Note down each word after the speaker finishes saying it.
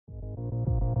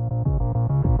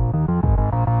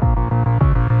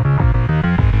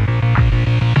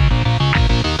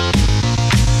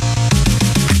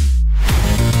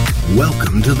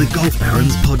to the Golf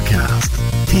Barons podcast,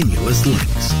 Tenuous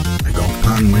Links, a golf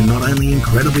pun we're not only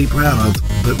incredibly proud of,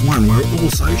 but one we're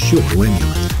also sure to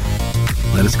emulate.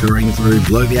 Let us careen through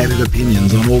bloviated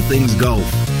opinions on all things golf,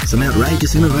 some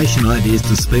outrageous innovation ideas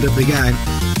to speed up the game,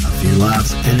 a few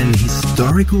laughs, and an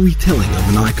historical retelling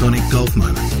of an iconic golf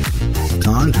moment.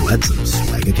 Time to add some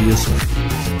swagger to your swing.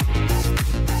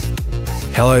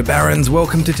 Hello Barons,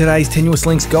 welcome to today's Tenuous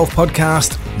Links Golf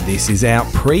Podcast. This is our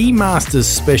pre-Masters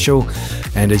special,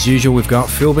 and as usual we've got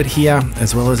Philbert here,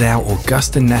 as well as our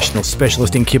Augusta National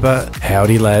Specialist in Kipper.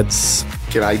 Howdy lads.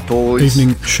 G'day boys.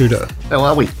 Evening, Shooter. How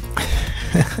are we?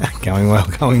 Going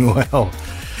well.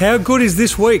 How good is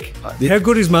this week? How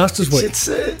good is Masters week?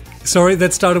 Sorry,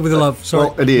 that started with a love. Sorry.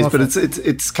 Well, it is, but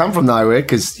it's come from nowhere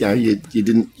because you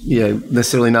didn't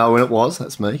necessarily know when it was.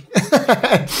 That's me,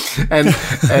 and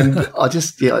I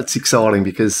just it's exciting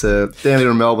because down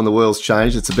here in Melbourne the world's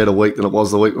changed. It's a better week than it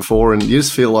was the week before, and you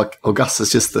just feel like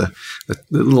Augusta's just the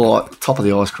little top of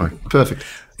the ice cream. Perfect.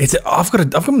 I've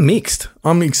got mixed.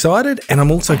 I'm excited, and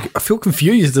I feel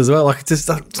confused as well. Like it's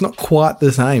not quite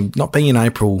the same. Not being in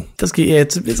April does get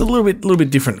it's a little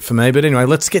bit different for me. But anyway,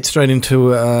 let's get straight into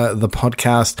the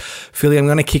podcast. Philly, I'm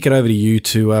going to kick it over to you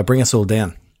to bring us all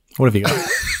down. What have you got?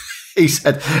 He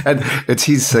said, and it's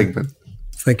his segment.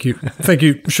 Thank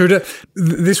you, Shooter.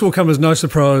 This will come as no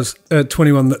surprise to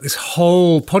 21 that this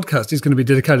whole podcast is going to be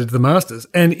dedicated to the Masters,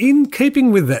 and in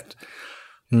keeping with that.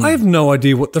 I have no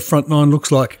idea what the front nine looks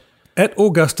like at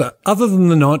Augusta other than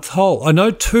the ninth hole. I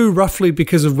know 2 roughly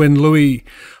because of when Louis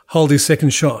holed his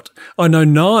second shot. I know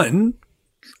 9.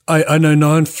 I know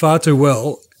 9 far too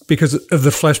well because of the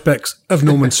flashbacks of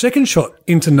Norman's second shot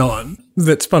into 9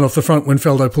 that spun off the front when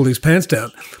Faldo pulled his pants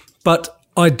down. But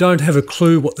I don't have a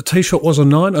clue what the tee shot was on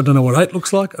 9. I don't know what 8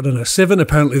 looks like. I don't know 7.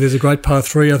 Apparently there's a great par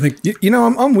 3, I think.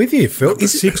 I'm with you, Phil.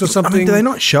 Is 6 or something? I mean, do they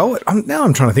not show it? Now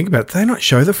I'm trying to think about it. Do they not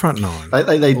show the front 9?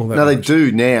 They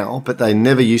do now, but they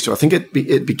never used to. I think it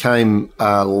became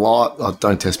a lot. Oh,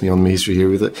 don't test me on my history here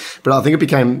with it, but I think it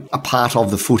became a part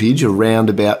of the footage around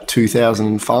about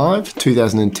 2005,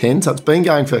 2010. So it's been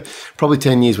going for probably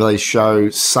 10 years where they show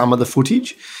some of the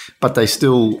footage, but they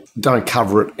still don't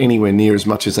cover it anywhere near as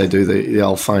much as they do the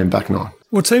old famed back 9.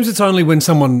 Well, it seems it's only when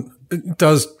someone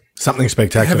does something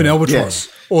spectacular, have an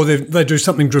albatross, or they do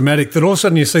something dramatic that all of a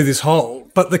sudden you see this hole.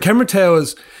 But the camera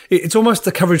towers, it's almost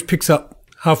the coverage picks up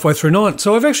halfway through 9.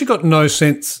 So I've actually got no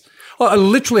sense. I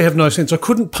literally have no sense. I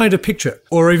couldn't paint a picture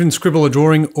or even scribble a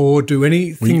drawing or do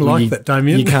anything like that,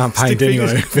 Damien. You can't paint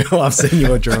anyway, Phil. I've seen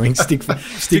your drawing. Stick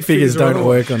figures don't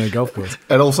work on a golf course.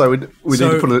 And also, we need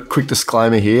to put a quick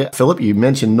disclaimer here. Philip, you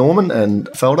mentioned Norman and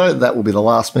Faldo. That will be the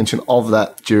last mention of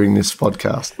that during this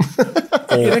podcast.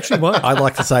 It actually won't. I'd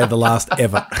like to say the last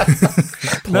ever.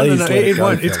 No, it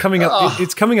won't. It's coming up.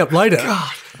 It's coming up later.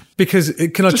 God. Because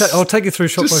I'll take you through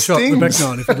shot by shot the back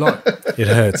 9 if you'd like. It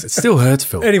hurts. It still hurts,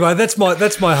 Phil. Anyway, that's my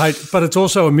hate, but it's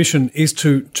also a mission is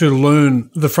to learn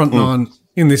the front 9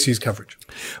 in this year's coverage.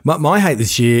 My hate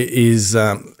this year is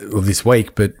this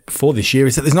week, but for this year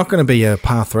is that there's not going to be a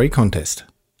par 3 contest.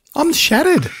 I'm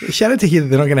shattered to hear that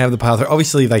they're not going to have the par 3.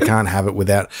 Obviously, they can't have it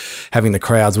without having the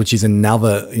crowds, which is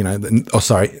another,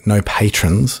 no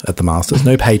patrons at the Masters,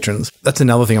 no patrons. That's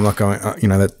another thing I'm not going,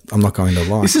 that I'm not going to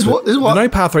like. This is what no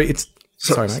par 3.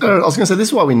 Sorry, mate. I was going to say, this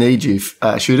is why we need you,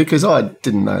 Shooter, because I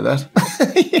didn't know that.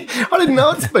 I didn't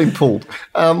know it's been pulled.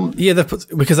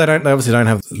 Because they obviously don't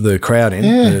have the crowd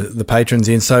in, the patrons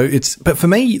in. So but for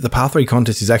me, the par 3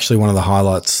 contest is actually one of the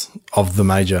highlights of the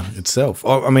major itself.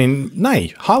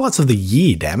 Highlights of the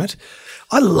year, damn it.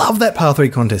 I love that par 3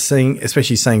 contest,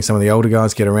 especially seeing some of the older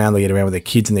guys get around. They get around with their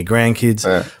kids and their grandkids.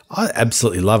 Yeah. I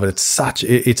absolutely love it.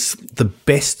 It's the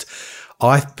best.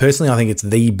 I think it's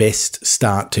the best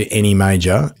start to any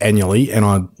major annually, and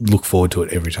I look forward to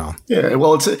it every time. Yeah,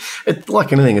 well, it's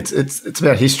like anything. It's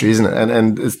about history, isn't it?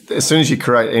 And as soon as you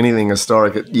create anything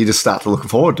historic, you just start to look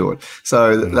forward to it.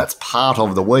 So that's part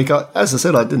of the week. As I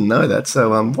said, I didn't know that.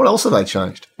 So what else have they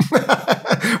changed?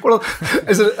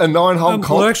 Is it a 9-hole comp?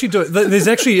 Well, actually, there's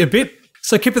actually a bit.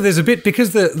 So, Kipper, there's a bit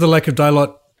because the lack of daylight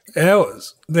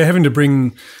hours. They're having to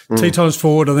bring tee times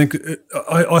forward. I think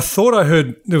I thought I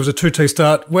heard there was a 2T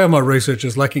start. Wow, my research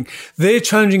is lacking. They're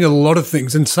changing a lot of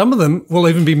things, and some of them will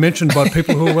even be mentioned by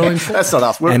people who are well informed. That's not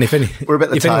us. We're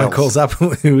about the if anyone calls up,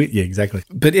 yeah, exactly.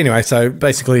 But anyway, so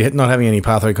basically, not having any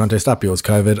par 3 contest up yours,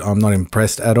 COVID. I'm not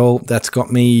impressed at all. That's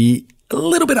got me a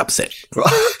little bit upset.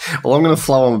 Well, I'm going to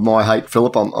flow on with my hate,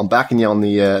 Philip. I'm backing you on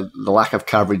the lack of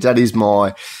coverage. That is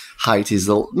my hate. Is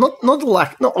not the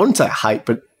lack. Not I wouldn't say hate,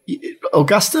 but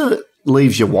Augusta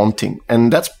leaves you wanting,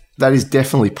 and that's That is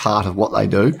definitely part of what they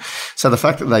do. So the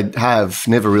fact that they have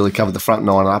never really covered the front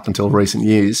nine up until recent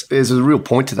years, there's a real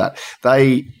point to that.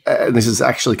 They, and this is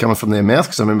actually coming from their mouth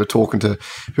because I remember talking to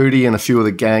Hootie and a few of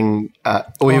the gang. Here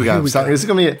we go. This is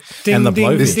going to be And the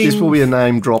blow. this will be a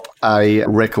name drop a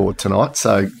record tonight.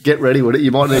 So get ready.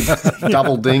 You might need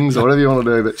double dings or whatever you want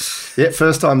to do. But yeah,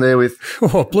 first time there with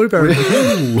Blueberry.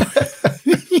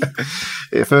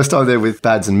 yeah, first time there with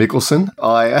Bads and Mickelson.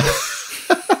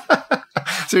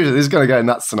 Seriously, this is going to go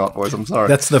nuts tonight, boys. I'm sorry.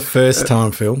 That's the first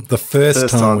time, Phil. The first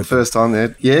time. First time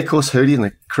there. Yeah, of course, Hootie and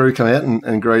the crew come out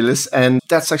and greet us. And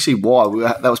that's actually why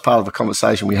that was part of a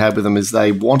conversation we had with them is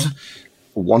they wanted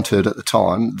at the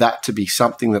time that to be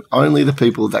something that only the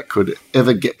people that could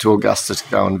ever get to Augusta to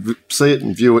go and see it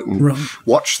and view it and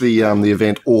watch the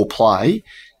event or play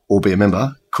or be a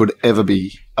member could ever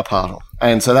be a part of.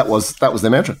 And so that was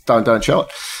their mantra. Don't show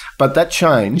it. But that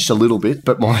changed a little bit.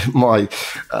 But my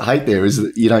hate there is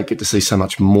that you don't get to see so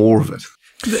much more of it.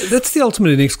 That's the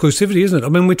ultimate in exclusivity, isn't it? I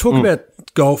mean, we talk about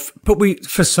golf, but we,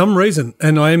 for some reason,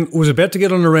 and I was about to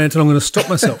get on a rant and I'm going to stop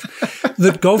myself,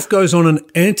 that golf goes on an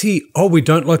we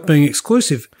don't like being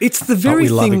exclusive. It's the very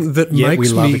thing that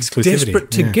makes me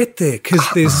desperate to get there because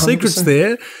there's 100%. Secrets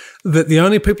there that the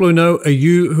only people who know are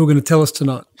you who are going to tell us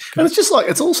tonight. And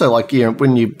it's also like,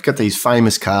 when you get these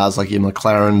famous cars like your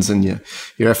McLarens and your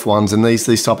F1s and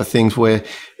these type of things where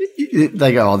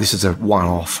they go, this is a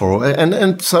one-off.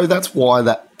 And so that's why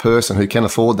that person who can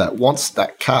afford that wants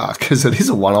that car because it is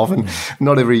a one-off and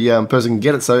not every person can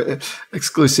get it. So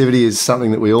exclusivity is something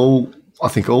that we all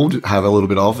have a little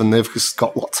bit of, and they've just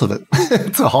got lots of it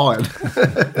to hide.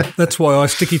 That's why I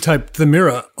sticky taped the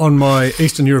mirror on my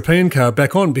Eastern European car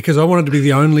back on because I wanted to be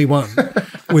the only one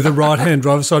with a right-hand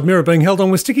driver's side mirror being held on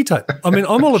with sticky tape. I mean,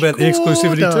 I'm all about the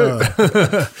exclusivity too.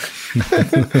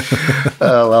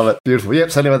 I love it. Beautiful. Yep.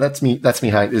 So anyway, that's me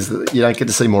hate is that you don't get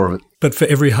to see more of it. But for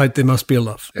every hate, there must be a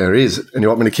love. There is. And you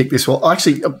want me to kick this? Well,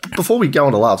 actually, before we go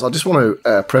on to loves, I just want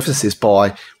to preface this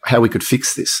by how we could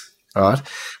fix this. All right,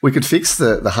 we could fix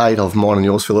the hate of mine and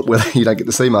yours, Philip, whether you don't get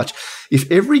to see much.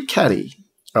 If every caddy,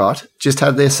 right, just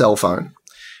had their cell phone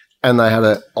and they had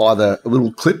either a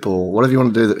little clip or whatever you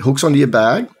want to do that hooks onto your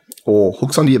bag or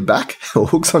hooks onto your back or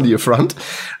hooks onto your front,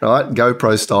 right,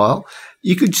 GoPro style,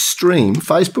 you could stream,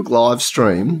 Facebook Live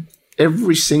stream,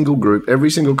 every single group, every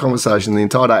single conversation the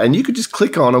entire day, and you could just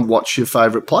click on and watch your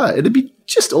favourite player. It'd be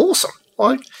just awesome.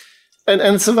 And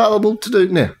it's available to do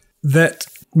now. That,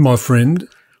 my friend,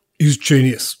 is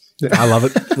genius. I love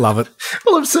it. Love it.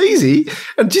 Well, it's easy.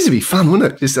 And just it'd be fun,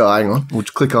 wouldn't it? Just hang on. We'll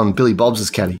click on Billy Bob's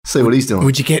caddy. See what he's doing.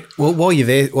 Would you get while you're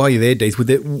there, Dees?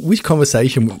 Which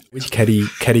conversation, which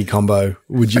caddy combo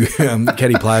would you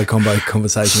caddy player combo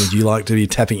conversation would you like to be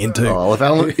tapping into? Oh,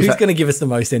 who's going to give us the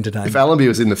most entertainment? If Allenby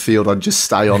was in the field, I'd just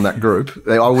stay on that group.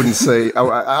 I wouldn't see.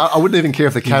 I wouldn't even care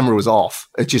if the camera was off.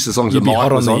 It's just as long as the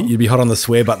mic was on. You'd be hot on the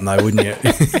swear button though, wouldn't you?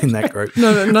 In that group.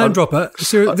 No, name dropper.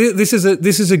 This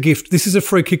is a gift. This is a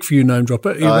free kick for you, name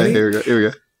dropper. Here we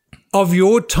go. Of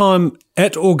your time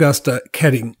at Augusta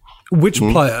caddying, which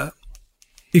player,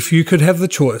 if you could have the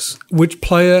choice, which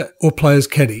player or players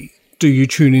caddy do you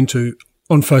tune into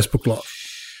on Facebook Live?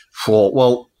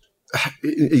 Well,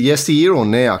 yesteryear or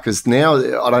now? Because now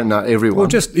I don't know everyone.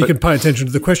 Well, you can pay attention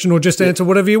to the question or just answer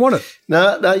whatever you wanted.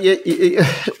 No, yeah.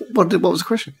 What was the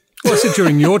question? Well, I said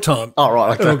during your time. Oh,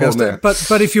 right. Okay.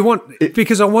 But if you want,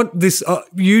 because I want this,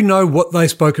 you know what they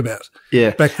spoke about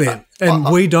back then. And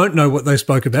we don't know what they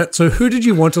spoke about. So who did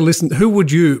you want to listen? Who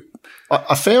would you?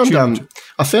 I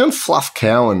found Fluff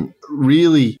Cowan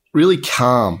really, really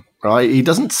calm, right? He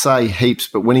doesn't say heaps,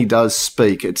 but when he does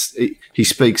speak, he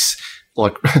speaks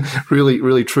like really,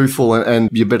 really truthful and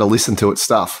you better listen to it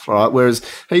stuff, right? Whereas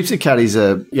heaps of caddies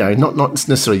are, not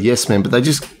necessarily yes men, but they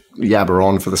just yabber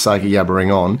on for the sake of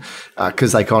yabbering on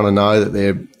because they kind of know that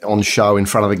they're on show in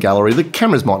front of a gallery. The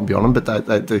cameras mightn't be on them,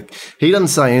 but he doesn't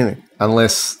say anything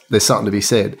unless there's something to be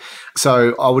said.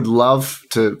 So I would love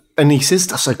to, and he says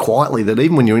stuff so quietly that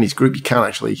even when you're in his group, you can't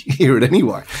actually hear it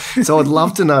anyway. So I'd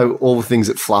love to know all the things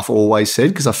that Fluff always said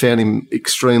because I found him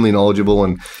extremely knowledgeable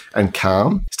and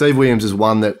calm. Steve Williams is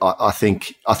one that I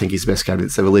think he's the best caddy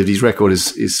that's ever lived. His record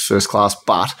is first class,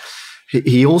 but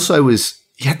he also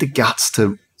he had the guts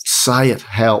to say it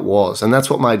how it was. And that's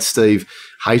what made Steve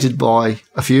hated by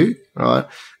a few, right?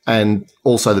 And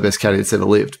also the best caddy that's ever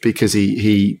lived because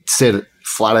he said it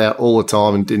flat out all the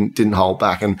time and didn't hold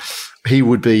back. And he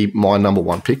would be my number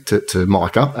one pick to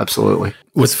mic up, absolutely.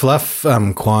 Was Fluff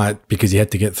quiet because he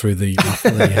had to get through the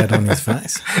muffler that he had on his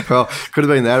face? Well, could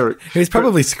have been that. Or he was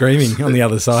probably screaming on the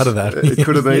other side of that. It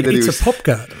could have been that he was a pop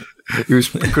guard. It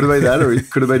could have been that, or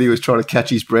it could have been he was trying to catch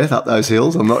his breath up those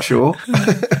hills. I'm not sure.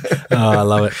 I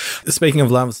love it. Speaking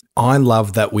of loves, I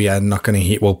love that we are not going to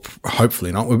hear, well,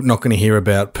 hopefully not, we're not going to hear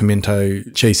about pimento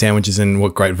cheese sandwiches and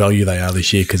what great value they are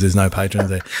this year because there's no patrons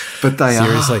there. But they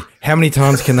Seriously, how many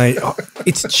times can they? Oh,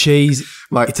 it's cheese.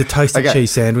 Mate, it's a toasted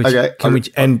cheese sandwich. Okay,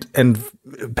 and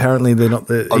apparently they're not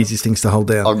the easiest things to hold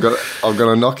down. I'm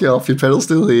gonna knock you off your pedal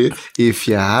still here. If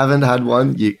you haven't had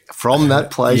one, from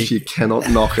that place you cannot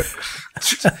knock it.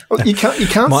 You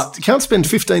can't spend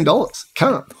 $15.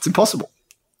 Can't. It's impossible.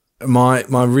 My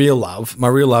real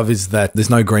love is that there's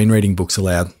no green reading books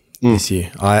allowed this year.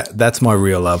 That's my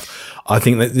real love. I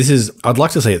think that I'd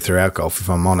like to see it throughout golf, if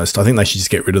I'm honest. I think they should just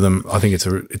get rid of them. I think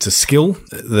it's a skill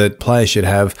that players should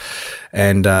have.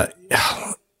 And I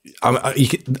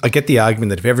get the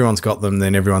argument that if everyone's got them,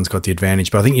 then everyone's got the advantage.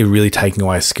 But I think you're really taking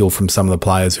away a skill from some of the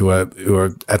players who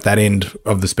are at that end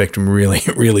of the spectrum really,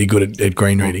 really good at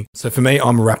green reading. So for me,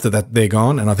 I'm rapt that they're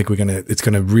gone. And I think it's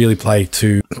going to really play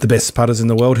to the best putters in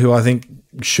the world, who I think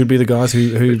should be the guys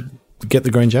who get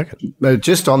the green jacket.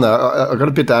 Just on that, I've got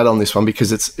a bit to add on this one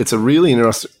because it's a really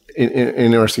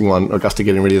interesting one, Augusta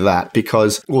getting rid of that,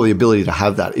 because the ability to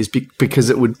have that is because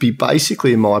it would be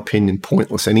basically, in my opinion,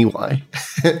 pointless anyway,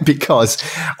 because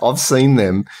I've seen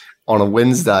them on a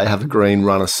Wednesday have a green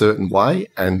run a certain way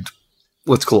and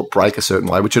let's call it break a certain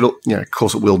way, which of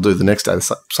course it will do the next day,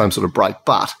 the same sort of break,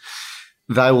 but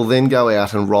they will then go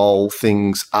out and roll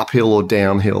things uphill or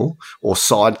downhill or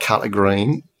side cut a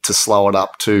green to slow it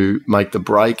up to make the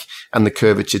break and the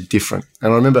curvature different.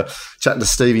 And I remember chatting to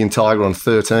Stevie and Tiger on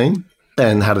 13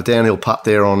 and had a downhill putt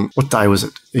there on, what day was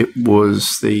it? It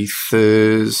was the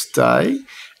Thursday.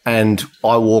 And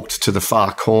I walked to the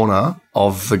far corner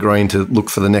of the green to look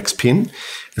for the next pin.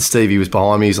 And Stevie was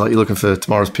behind me. He's like, "You looking for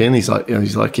tomorrow's pin?" He's like,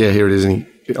 "Yeah, here it is." And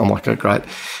I'm like, "Oh, great."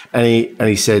 And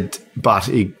he said, "But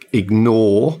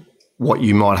ignore what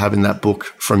you might have in that book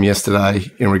from yesterday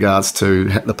in regards to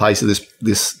the pace of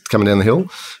this coming down the hill."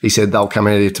 He said they'll come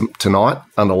out here tonight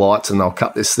under lights and they'll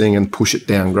cut this thing and push it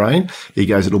down green. He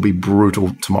goes, "It'll be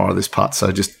brutal tomorrow, this putt,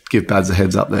 so just give Bads a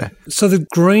heads up there." So the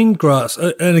green grass,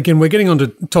 and again, we're getting onto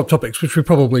top topics, which we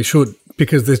probably should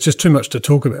because there's just too much to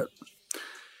talk about.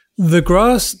 The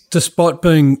grass, despite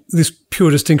being this pure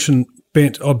distinction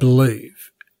bent, I believe,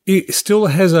 it still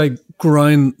has a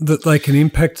grain that they can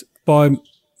impact by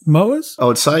mowers? I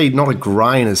would say not a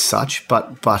grain as such,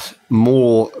 but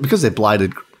more because they're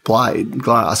blade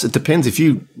glass. It depends if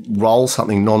you roll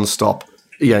something non-stop.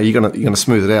 You're gonna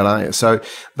smooth it out, aren't you? So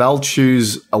they'll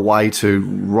choose a way to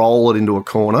roll it into a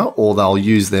corner, or they'll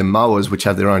use their mowers, which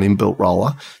have their own inbuilt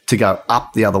roller, to go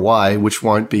up the other way, which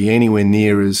won't be anywhere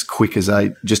near as quick as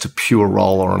just a pure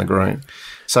roller on a green.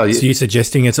 So you're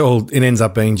suggesting it ends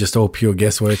up being just all pure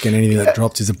guesswork, and anything that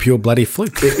drops is a pure bloody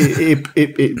fluke.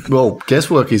 Well,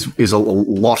 guesswork is a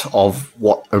lot of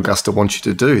what Augusta wants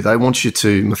you to do. They want you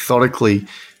to methodically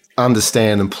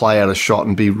understand and play out a shot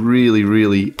and be really,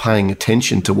 really paying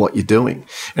attention to what you're doing.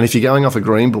 And if you're going off a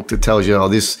green book that tells you,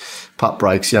 this putt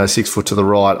breaks, 6 foot to the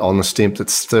right on the stimp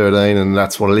that's 13 and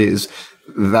that's what it is,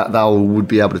 that they would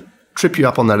be able to trip you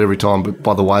up on that every time, but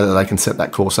by the way that they can set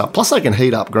that course up. Plus they can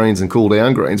heat up greens and cool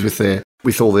down greens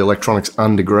with all the electronics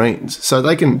under greens. So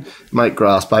they can make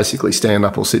grass basically stand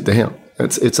up or sit down.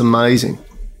 It's amazing.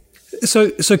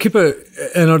 So Kipper,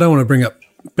 and I don't want to bring up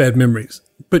bad memories,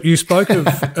 but you spoke of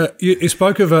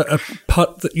a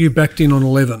putt that you backed in on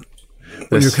 11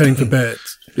 when you were cutting for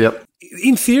Bads. Yep.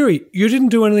 In theory, you didn't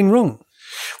do anything wrong.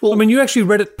 Well, I mean, you actually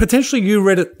read it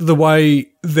the way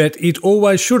that it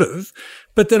always should have,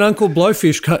 but then Uncle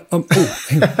Blowfish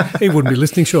he wouldn't be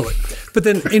listening surely. But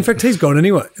then, in fact, he's gone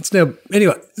anyway. It's now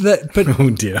anyway. Oh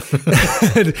dear,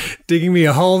 digging me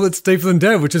a hole that's deeper than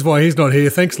Dad, which is why he's not here.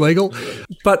 Thanks, legal.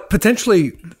 But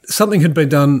potentially something had been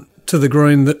done to the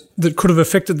green that could have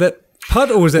affected that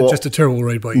putt, or was that just a terrible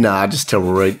read by you? Nah, just a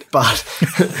terrible read. But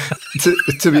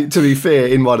to be fair,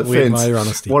 in my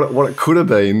defence, what it could have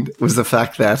been was the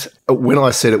fact that when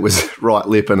I said it was right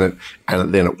lip and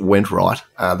then it went right,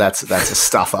 that's a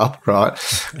stuff up, right?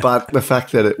 But the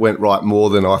fact that it went right more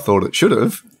than I thought it should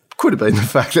have could have been the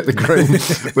fact that the green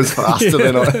was faster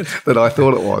than I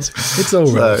thought it was. It's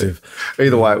all relative.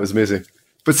 Either way, it was missing.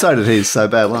 But so did his, so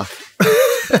bad luck.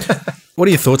 What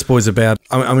are your thoughts, boys, about,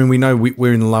 I mean, we know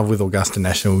we're in love with Augusta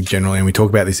National generally, and we talk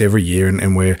about this every year,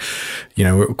 and we're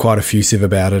quite effusive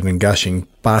about it and gushing.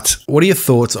 But what are your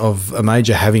thoughts of a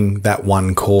major having that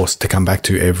one course to come back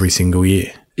to every single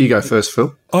year? You go first,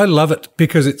 Phil. I love it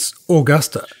because it's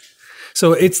Augusta.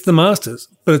 So it's the Masters,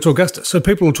 but it's Augusta. So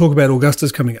people will talk about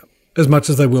Augusta's coming up as much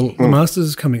as they will the Masters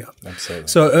is coming up. Absolutely.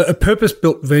 So a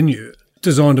purpose-built venue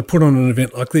designed to put on an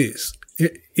event like this,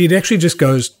 it actually just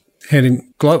goes hand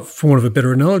in glove, for want of a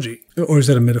better analogy. Or is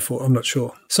that a metaphor? I'm not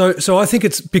sure. So I think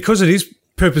it's because it is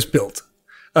purpose-built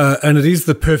and it is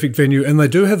the perfect venue, and they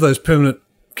do have those permanent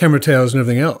camera towers and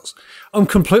everything else. I'm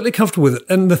completely comfortable with it.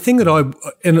 And the thing that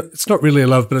and it's not really a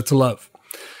love, but it's a love.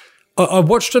 I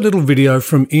watched a little video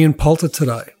from Ian Poulter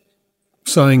today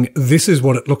saying this is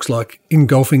what it looks like in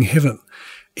golfing heaven.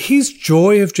 His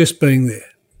joy of just being there.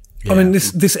 Yeah. I mean,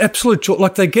 this absolute joy.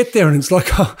 Like, they get there and it's like,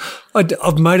 oh,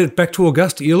 I've made it back to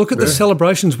Augusta. You look at the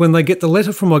celebrations when they get the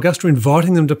letter from Augusta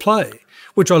inviting them to play,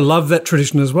 which I love that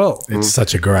tradition as well. It's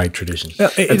such a great tradition.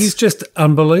 It is just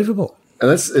unbelievable.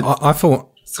 And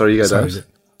sorry, you go, Dave.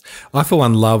 I, for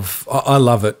one, I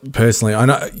love it personally. I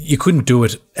know you couldn't do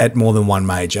it at more than one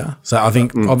major. So I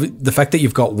think the fact that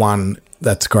you've got one,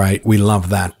 that's great. We love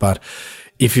that. But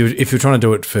if you're trying to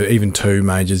do it for even two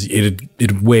majors,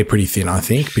 it'd wear pretty thin, I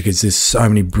think, because there's so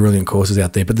many brilliant courses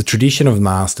out there. But the tradition of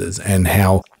Masters and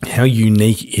how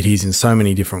unique it is in so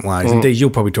many different ways. And Deej,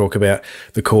 you'll probably talk about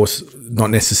the course not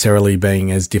necessarily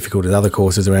being as difficult as other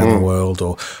courses around the world,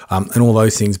 or and all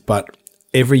those things, but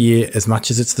every year, as much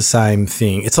as it's the same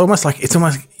thing, it's almost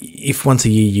if once a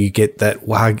year you get that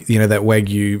that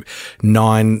Wagyu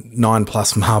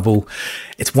 9+ marble,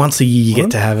 it's once a year you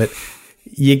get to have it.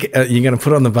 You're going to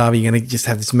put it on the barbie. You're going to just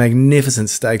have this magnificent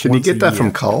steak. Can you get that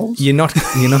from Coles? You're not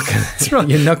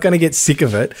going to get sick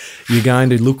of it. You're going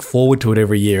to look forward to it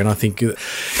every year. And I think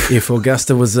if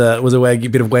Augusta was a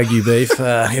bit of Wagyu beef,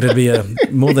 it'd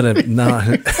be more than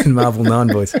a Marble 9,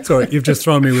 boys. Sorry, you've just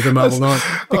thrown me with a Marble 9.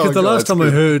 Because the last time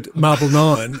I heard Marble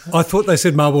 9, I thought they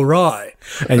said Marble Rye.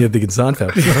 And you're thinking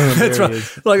Seinfeld. That's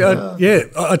right.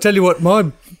 I tell you what,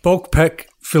 my bulk pack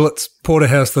fillets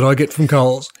porterhouse that I get from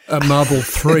Coles are Marble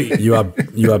 3. You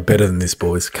are better than this,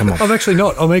 boys. Come on. I'm actually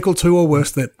not. I'm equal to or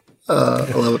worse than. I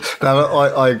love it. No,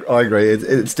 I agree.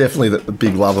 It's definitely the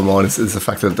big love of mine is the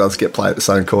fact that it does get played at the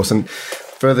same course. And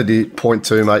further to point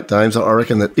two, mate, Dames, I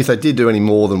reckon that if they did do any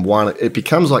more than one, it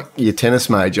becomes like your tennis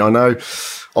major. I know,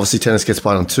 obviously, tennis gets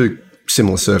played on two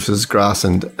similar surfaces, grass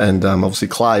and obviously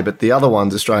clay, but the other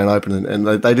one's Australian Open, and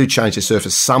they do change their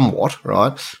surface somewhat,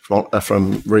 right,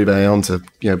 from rebound to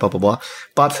blah blah blah.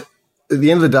 But at the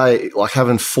end of the day, like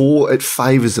having four, it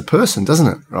favours the person, doesn't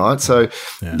it? Right, so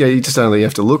you just only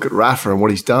have to look at Rafa and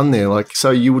what he's done there. Like,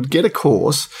 so you would get a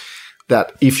course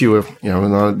that if you were,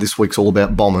 this week's all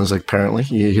about bombers, apparently,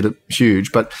 you hit it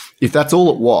huge, but if that's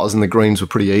all it was and the greens were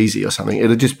pretty easy or something,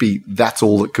 it'd just be that's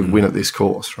all that could win at this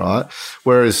course, right?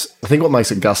 Whereas I think what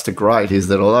makes Augusta great is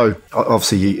that although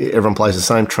obviously everyone plays the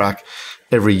same track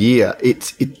every year,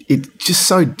 it's just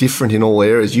so different in all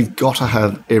areas. You've got to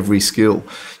have every skill.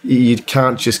 You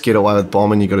can't just get away with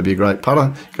bombing. You've got to be a great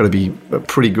putter, you've got to be a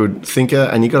pretty good thinker,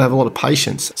 and you've got to have a lot of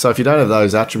patience. So if you don't have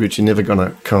those attributes, you're never going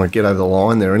to kind of get over the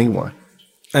line there anyway.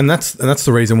 And that's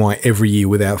the reason why every year,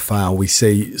 without fail, we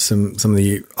see some of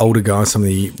the older guys, some of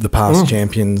the past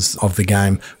champions of the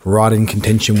game, right in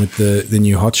contention with the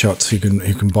new hotshots who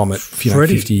can bomb it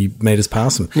 50 metres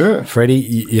past them. Yeah. Freddie,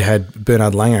 you had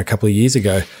Bernard Langer a couple of years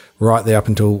ago, right there up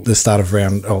until the start of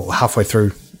halfway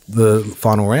through the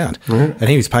final round, and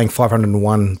he was paying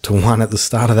 501 to 1 at the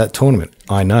start of that tournament.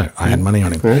 I know, I had money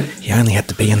on him. He only had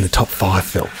to be in the top 5,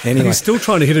 Phil. Anyway. And he's still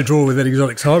trying to hit a draw with that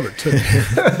Exotics hybrid too.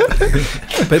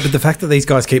 but the fact that these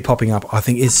guys keep popping up, I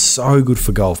think, is so good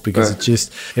for golf, because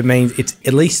it means it's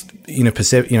at least you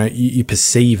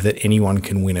perceive that anyone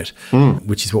can win it,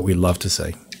 which is what we love to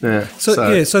see. Yeah. So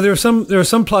there are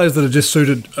some players that are just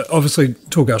suited, obviously,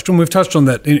 to Augusta, and we've touched on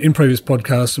that in previous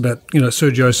podcasts about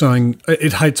Sergio saying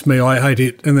it hates me, I hate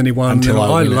it, and then he won. And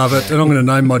I love it, and I'm going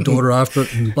to name my daughter after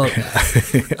it. And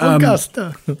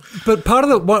Augusta. But part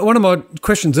of one of my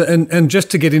questions, and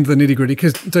just to get into the nitty gritty,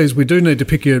 because we do need to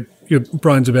pick your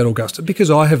brains about Augusta,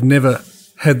 because I have never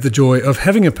had the joy of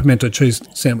having a pimento cheese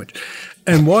sandwich.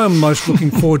 And why I'm most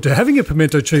looking forward to having a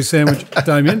pimento cheese sandwich,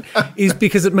 Damien, is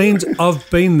because it means I've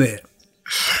been there.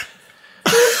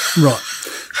 Right.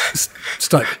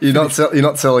 Stay. You're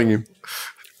not selling him.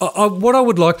 What I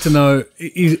would like to know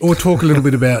is, or talk a little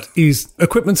bit about, is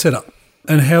equipment setup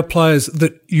and how players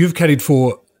that you've caddied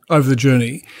for over the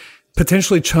journey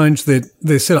potentially change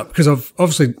their setup. Because I've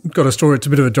obviously got a story, it's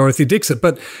a bit of a Dorothy Dixit,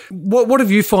 but what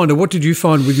have you found, or what did you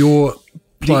find with your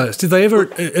players? Did they ever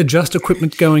adjust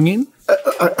equipment going in?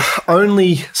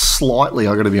 Only slightly,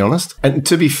 I got to be honest. And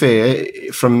to be fair,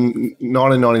 from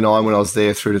 1999 when I was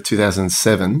there through to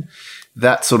 2007,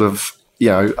 that sort of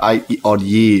 8 odd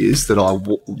years that I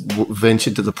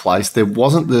ventured to the place, there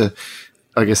wasn't the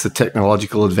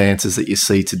technological advances that you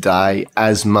see today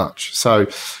as much. So,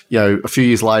 a few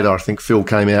years later, I think Phil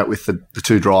came out with the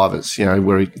two drivers,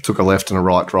 where he took a left and a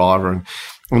right driver,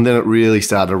 And then it really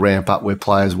started to ramp up where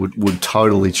players would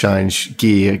totally change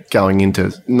gear going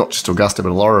into not just Augusta, but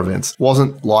a lot of events.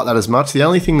 Wasn't like that as much. The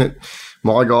only thing that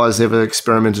my guys ever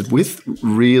experimented with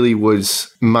really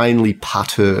was mainly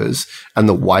putters and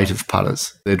the weight of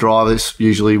putters. Their drivers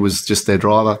usually was just their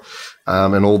driver.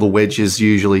 And all the wedges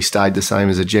usually stayed the same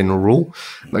as a general rule.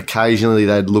 Occasionally,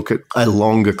 they'd look at a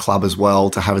longer club as well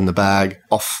to have in the bag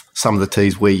off some of the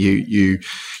tees where you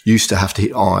used to have to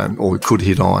hit iron or could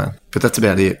hit iron. But that's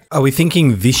about it. Are we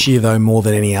thinking this year, though, more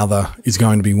than any other, is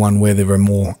going to be one where there are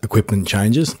more equipment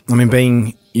changes? I mean,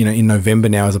 being in November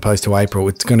now as opposed to April,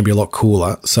 it's going to be a lot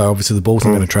cooler. So obviously the ball's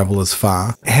not going to travel as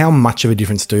far. How much of a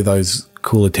difference do those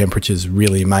cooler temperatures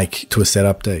really make to a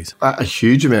setup, Dees? A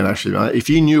huge amount, actually, mate. If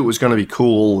you knew it was going to be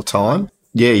cool all the time,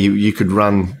 yeah, you could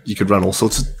run all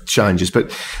sorts of changes.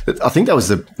 But I think that was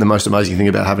the most amazing thing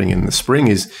about having it in the spring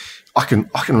is I can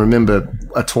remember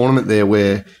a tournament there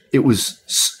where it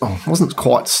wasn't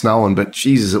quite snowing, but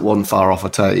Jesus, it wasn't far off, I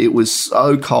tell you. It was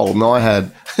so cold, and I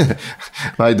had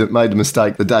made the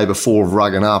mistake the day before of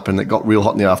rugging up, and it got real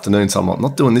hot in the afternoon, so I'm like,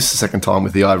 not doing this the second time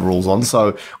with the overalls on.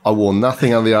 So I wore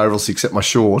nothing under the overalls except my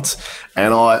shorts,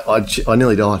 and I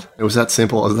nearly died. It was that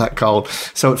simple. It was that cold.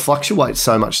 So it fluctuates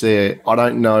so much there. I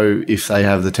don't know if they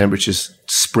have the temperatures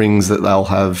springs that they'll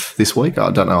have this week.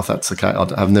 I don't know if that's the case.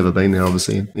 I've never been there,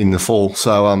 obviously, in the fall.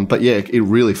 So, but yeah, it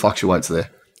really fluctuates there.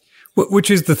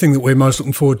 Which is the thing that we're most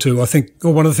looking forward to, I think,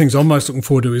 or one of the things I'm most looking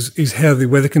forward to is how the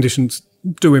weather conditions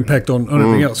do impact on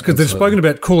everything else. Because they've spoken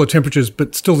about cooler temperatures,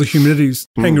 but still the humidities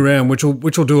hang around, which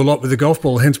will do a lot with the golf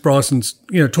ball. Hence Bryson's,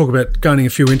 talk about gaining a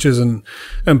few inches and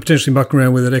potentially mucking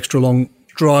around with an extra long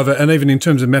driver, and even in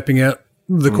terms of mapping out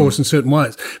the course in certain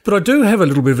ways. But I do have a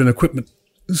little bit of an equipment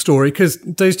story because,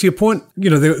 Dees, to your point,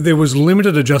 there was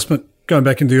limited adjustment going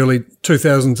back in the early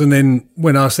 2000s, and then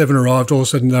when R7 arrived, all of a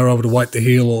sudden they were able to weight the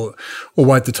heel or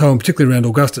weight the toe, and particularly around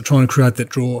Augusta, trying to create that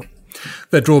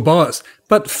draw bias.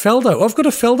 But Faldo, I've got a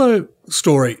Faldo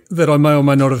story that I may or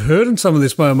may not have heard, and some of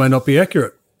this may or may not be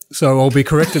accurate. So I'll be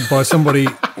corrected by somebody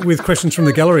with questions from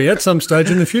the gallery at some stage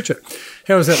in the future.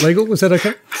 How is that legal? Was that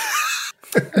okay?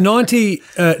 90,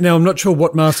 now I'm not sure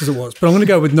what Masters it was, but I'm going to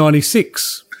go with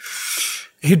 96.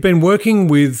 He'd been working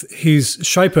with his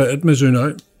shaper at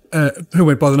Mizuno, who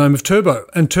went by the name of Turbo.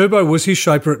 And Turbo was his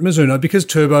shaper at Mizuno because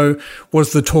Turbo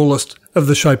was the tallest of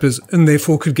the shapers and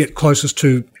therefore could get closest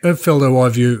to a Faldo eye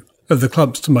view of the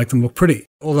clubs to make them look pretty.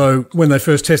 Although when they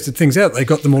first tested things out, they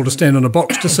got them all to stand on a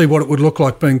box to see what it would look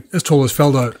like being as tall as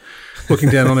Faldo looking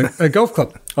down on a golf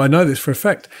club. I know this for a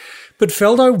fact. But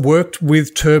Faldo worked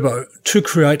with Turbo to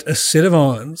create a set of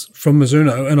irons from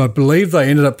Mizuno, and I believe they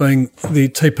ended up being the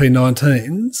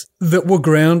TP19s that were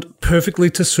ground perfectly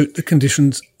to suit the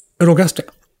conditions at Augusta.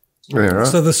 Yeah, right.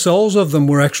 So the soles of them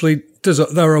were actually, they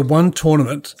were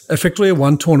effectively a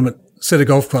one tournament set of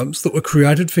golf clubs that were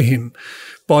created for him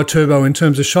by Turbo in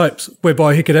terms of shapes,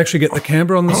 whereby he could actually get the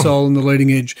camber on the sole and the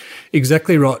leading edge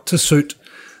exactly right to suit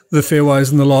the fairways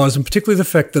and the lies, and particularly the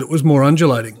fact that it was more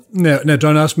undulating. Now,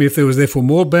 don't ask me if there was therefore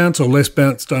more bounce or less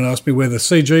bounce. Don't ask me where the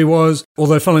CG was.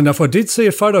 Although, funnily enough, I did see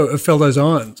a photo of Faldo's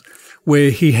irons where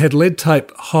he had lead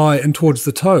tape high and towards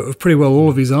the toe of pretty well all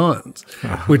of his irons,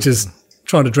 which is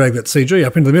trying to drag that CG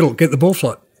up into the middle, get the ball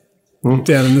flight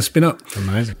down in the spin up.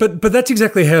 Amazing. But that's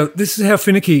exactly this is how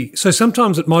finicky. So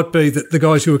sometimes it might be that the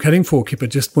guys you were cutting for, Kipper,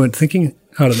 just weren't thinking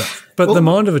hard enough. But the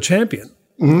mind of a champion.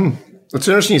 It's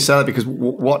interesting you say that because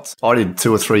what I did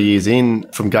 2 or 3 years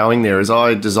in from going there is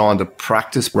I designed a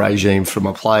practice regime for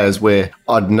my players where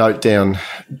I'd note down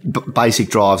basic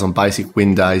drives on basic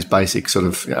wind days, basic sort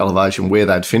of elevation, where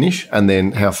they'd finish, and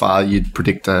then how far you'd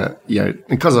predict,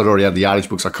 because I'd already had the yardage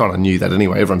books, I kind of knew that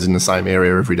anyway. Everyone's in the same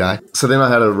area every day. So then I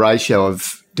had a ratio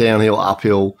of downhill,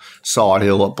 uphill, side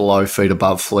hill, below feet,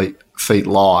 above feet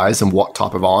lies, and what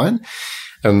type of iron.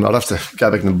 And I'd have to go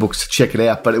back in the books to check it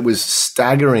out, but it was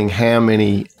staggering how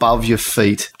many above your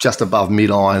feet, just above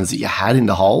mid-irons that you had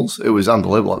into holes. It was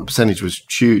unbelievable. The percentage was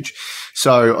huge.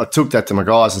 So I took that to my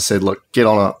guys and said, look, get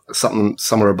on something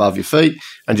somewhere above your feet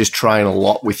and just train a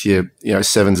lot with your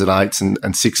 7s and 8s and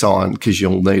 6-iron because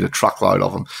you'll need a truckload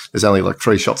of them. There's only like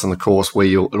 3 shots on the course where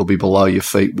it'll be below your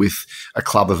feet with a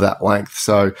club of that length.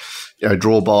 So,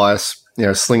 draw bias,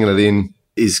 slinging it in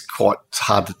is quite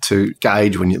hard to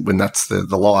gauge when that's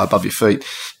the lie above your feet.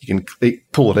 You can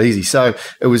pull it easy. So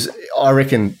it was, I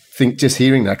reckon, just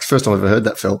hearing that, 'cause first time I've ever heard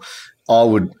that, Phil, I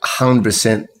would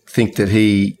 100% think that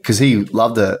because he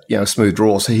loved a smooth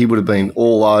draw, so he would have been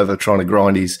all over trying to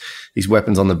grind his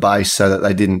weapons on the base so that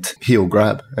they didn't heel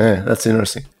grab. Yeah, that's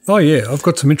interesting. Oh yeah, I've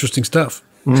got some interesting stuff.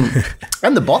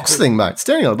 And the box thing, mate.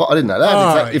 Standing on the box, I didn't know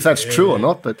that, if that's true or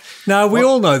not. But no, we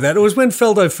all know that. It was when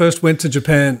Faldo first went to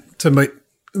Japan to meet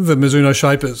the Mizuno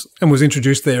Shapers and was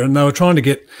introduced there, and they were trying to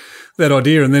get that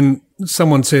idea, and then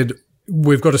someone said,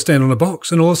 we've got to stand on a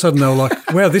box. And all of a sudden they were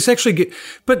like, wow, this actually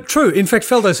But true. In fact,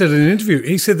 Faldo said in an interview,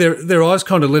 he said their eyes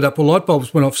kind of lit up, or light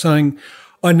bulbs went off, saying,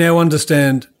 I now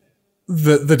understand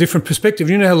the different perspective.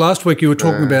 You know how last week you were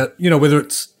talking about, whether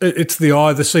it's the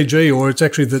eye, the CG, or it's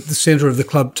actually the centre of the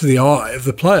club to the eye of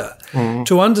the player.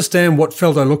 To understand what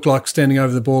Faldo looked like standing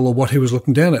over the ball or what he was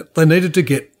looking down at, they needed to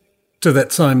get to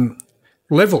that same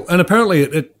level. And apparently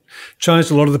it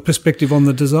changed a lot of the perspective on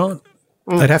the design.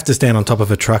 They'd have to stand on top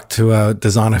of a truck to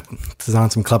design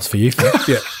some clubs for you.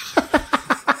 Yeah.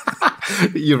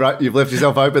 You're right. You've left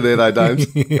yourself open there, though, Dames.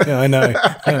 Yeah, I know.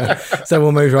 So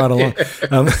we'll move right along.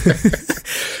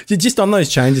 Just on those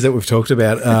changes that we've talked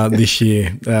about this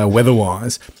year,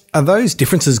 weather-wise, are those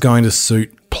differences going to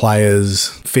suit players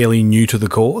fairly new to the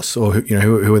course, or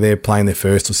who are there playing their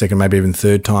first or second, maybe even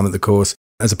third time at the course,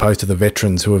 as opposed to the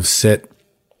veterans who have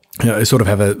sort of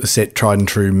have a set tried and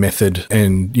true method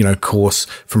and, course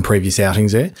from previous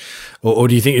outings there? Or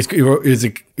do you think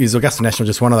is Augusta National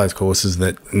just one of those courses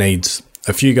that needs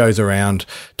a few goes around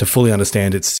to fully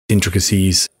understand its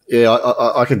intricacies? Yeah,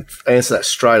 I could answer that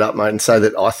straight up, mate, and say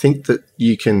that I think that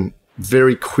you can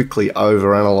very quickly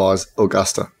overanalyze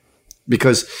Augusta,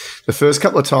 because the first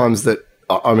couple of times that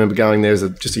I remember going there as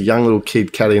just a young little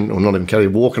kid caddying, or not even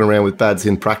caddying, walking around with Bads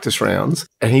in practice rounds,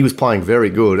 and he was playing very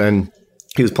good, and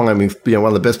he was playing with one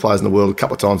of the best players in the world a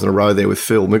couple of times in a row there with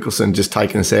Phil Mickelson just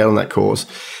taking us out on that course.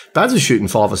 Bads was shooting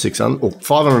 500 or 600, or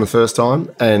 500 the first time,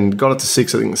 and got it to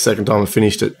 6, I think, the second time, and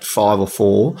finished at 5 or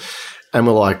 4. And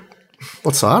we're like,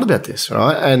 what's so hard about this,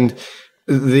 right? And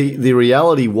the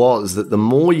reality was that the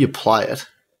more you play it,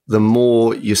 the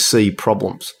more you see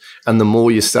problems, and the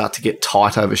more you start to get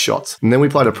tight over shots. And then we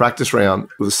played a practice round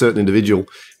with a certain individual,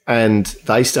 and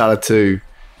they started to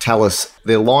tell us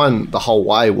their line the whole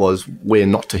way was where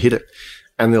not to hit it.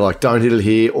 And they're like, don't hit it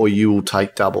here or you will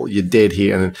take double. You're dead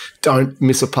here. And then don't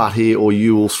miss a putt here or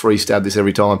you will free stab this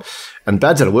every time. And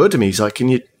Bads had a word to me. He's like, can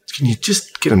you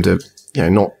just get him to,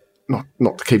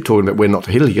 not to keep talking about where not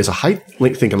to hit it? He goes, I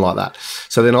hate thinking like that.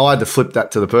 So then I had to flip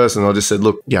that to the person. I just said,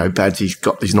 look, Bads, he's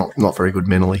not very good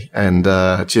mentally, and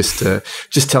just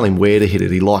tell him where to hit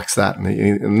it. He likes that. And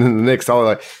then the next time I was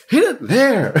like, hit it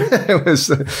there. It was,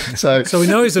 so we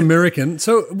know he's American.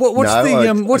 So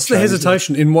what's the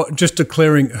hesitation in just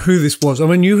declaring who this was? I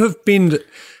mean, you have binned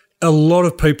a lot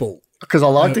of people because I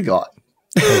like the guy.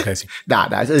 Paul Casey. No,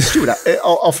 it's Stuart.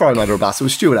 I'll throw him under a bus. It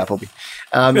was Stuart Appleby.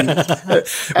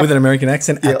 With an American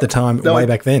accent at the time, way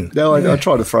back then. No, I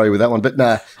tried to throw you with that one, but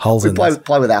no. We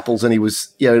play with apples, and he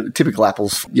was, typical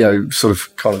apples, sort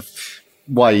of kind of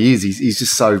way he is. He's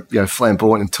just so,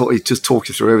 flamboyant, and he just talks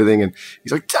you through everything, and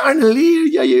he's like, don't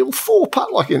leave, you'll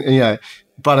 4-putt, like, and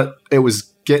but it was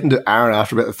getting to Aaron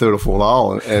after about the third or fourth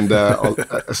hole, and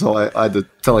so I had to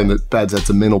tell him that Bads had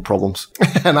some mental problems.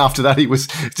 And after that, he was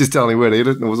just telling me where to hit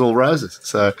it, and it was all roses.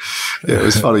 So, yeah, it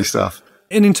was funny stuff.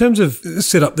 And in terms of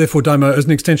setup, therefore, Damo, as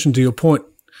an extension to your point,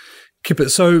 Kipper,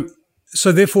 so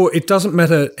therefore it doesn't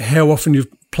matter how often you've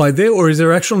played there, or is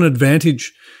there actually an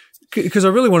advantage? Because I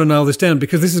really want to nail this down,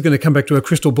 because this is going to come back to our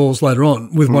crystal balls later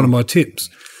on with one of my tips.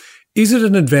 Is it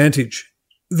an advantage,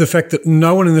 the fact that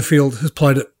no one in the field has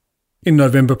played it in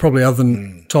November, probably other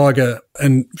than Tiger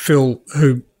and Phil,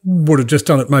 who would have just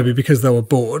done it maybe because they were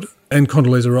bored, and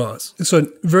Condoleezza Rice? So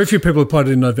very few people have played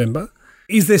it in November.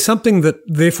 Is there something that,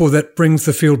 therefore, that brings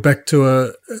the field back to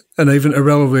a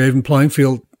relatively even playing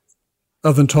field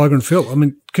other than Tiger and Phil? I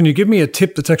mean, can you give me a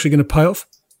tip that's actually going to pay off?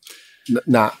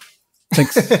 Nah.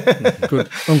 Thanks. Good.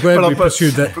 I'm glad we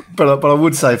pursued that. But I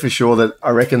would say for sure that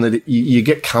I reckon that you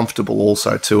get comfortable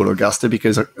also too at Augusta,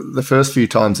 because the first few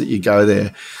times that you go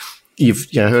there, you've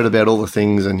heard about all the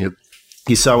things, and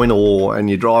you're so in awe, and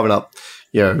you're driving up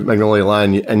Magnolia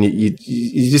Lane, and you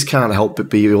just can't help but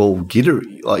be all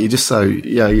giddy. Like, you're just so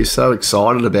you're so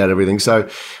excited about everything. So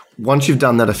once you've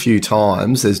done that a few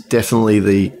times, there's definitely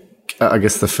the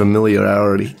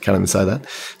familiarity. Can't even say that,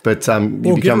 but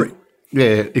you become. Giddy.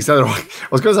 Yeah, exactly right. I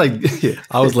was going to say, yeah.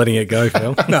 I was letting it go,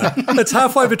 Phil. No, it's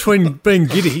halfway between being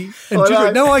giddy and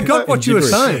jittery. No, I got what you were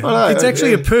saying. It's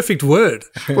actually a perfect word.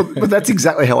 But that's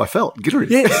exactly how I felt, giddery.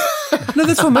 Yeah. No,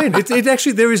 that's what I mean. It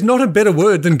actually, there is not a better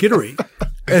word than giddery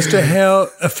as to how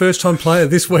a first-time player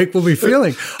this week will be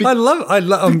feeling.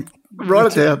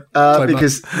 Write it down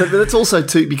because that's also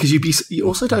too, because you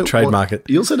also don't trademark it.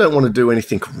 You also don't want to do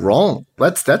anything wrong.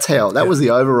 That's how that was the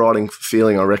overriding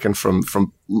feeling, I reckon, from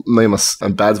me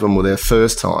and Bads when we were there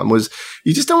first time, was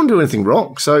you just don't want to do anything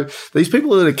wrong. So these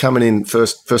people that are coming in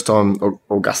first time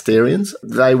Augustarians,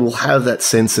 they will have that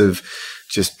sense of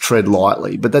just tread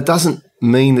lightly. But that doesn't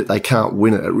mean that they can't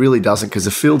win it. It really doesn't, because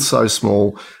the field's so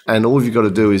small, and all you've got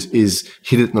to do is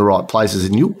hit it in the right places,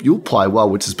 and you'll play well,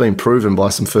 which has been proven by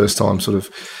some first-time sort of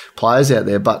players out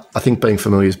there. But I think being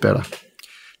familiar is better.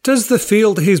 Does the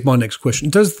field? Here's my next question: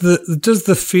 Does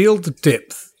the field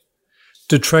depth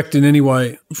detract in any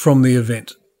way from the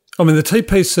event? I mean, the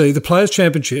TPC, the Players'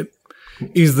 Championship,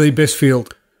 is the best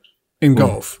field in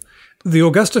golf. The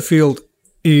Augusta field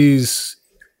is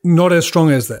not as strong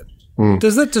as that.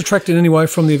 Does that detract in any way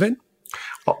from the event?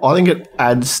 I think it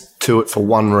adds to it for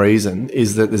one reason,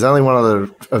 is that there's only one other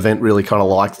event really kind of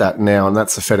like that now, and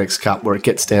that's the FedEx Cup, where it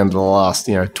gets down to the last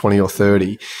 20 or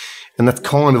 30. And that's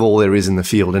kind of all there is in the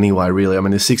field anyway, really. I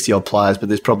mean, there's 60-odd players, but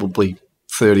there's probably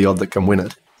 30-odd that can win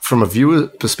it. From a viewer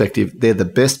perspective, they're the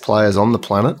best players on the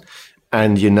planet,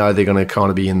 and they're going to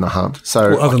kind of be in the hunt.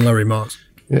 So, other than Larry Miles.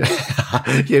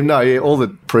 All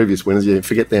the previous winners,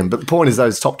 forget them. But the point is,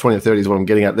 those top 20 or 30 is what I'm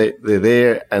getting at. They're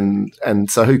there, and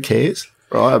so who cares,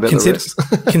 right, about the rest?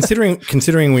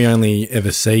 considering we only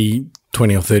ever see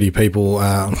 20 or 30 people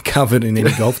covered in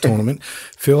any golf tournament,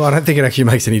 Phil, I don't think it actually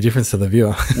makes any difference to the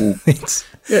viewer.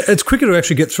 It's quicker to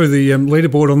actually get through the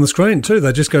leaderboard on the screen too.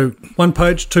 They just go 1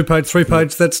 page, 2 page, 3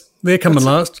 page. They're coming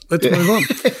last. Let's move on.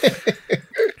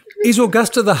 Is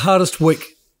Augusta the hardest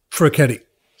week for a caddy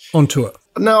on tour?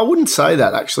 No, I wouldn't say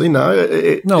that, actually. No.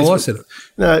 I said it.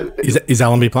 No. Is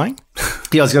Allenby playing?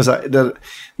 Yeah, I was going to say,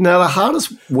 the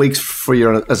hardest weeks for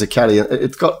you as a caddy,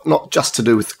 it's got not just to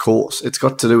do with the course. It's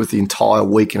got to do with the entire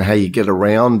week and how you get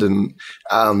around and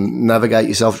navigate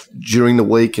yourself during the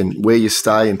week and where you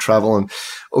stay and travel. And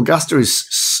Augusta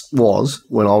was,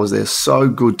 when I was there, so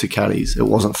good to caddies. It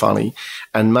wasn't funny,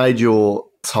 and made your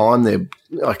time there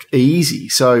easy.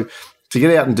 So to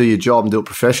get out and do your job and do it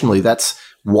professionally, that's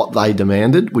what they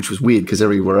demanded, which was weird because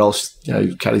everywhere else,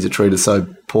 caddies are treated so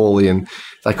poorly and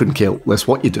they couldn't care less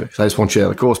what you do. They just want you out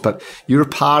of the course. But you're a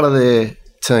part of their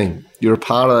team. You're a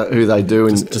part of who they do.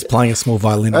 And just playing a small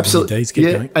violin. Absolutely.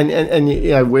 Going.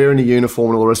 And wearing a uniform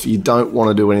and all the rest of it, you don't want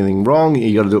to do anything wrong.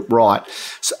 You got to do it right.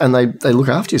 So, and they look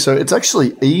after you. So it's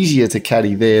actually easier to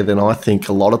caddy there than I think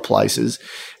a lot of places,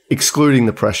 excluding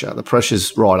the pressure. The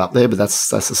pressure's right up there, but that's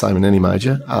the same in any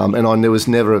major. And there was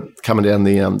never coming down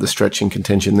the stretch in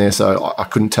contention there, so I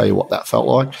couldn't tell you what that felt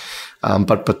like.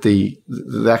 But the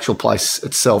actual place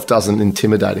itself doesn't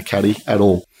intimidate a caddy at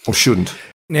all, or shouldn't.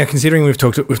 Now, considering we've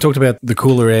talked about the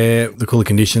cooler air, the cooler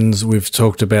conditions, we've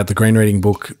talked about the green reading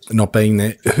book not being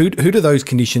there. Who do those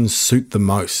conditions suit the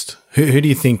most? Who do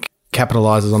you think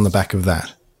capitalises on the back of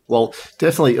that? Well,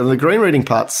 definitely. And the green reading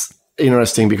part's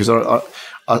interesting because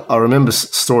I remember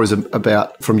stories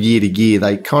about from year to year,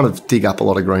 they kind of dig up a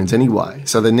lot of greens anyway.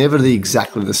 So they're never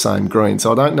exactly the same green.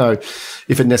 So I don't know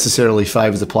if it necessarily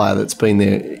favours a player that's been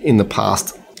there in the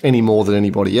past any more than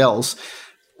anybody else,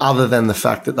 other than the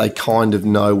fact that they kind of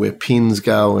know where pins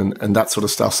go and that sort of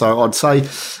stuff. So I'd say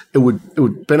it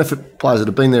would benefit players that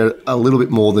have been there a little bit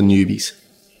more than newbies.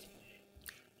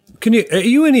 Are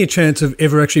you any chance of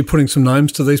ever actually putting some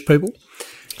names to these people?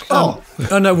 No,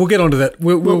 we'll get onto that.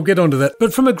 We'll get onto that.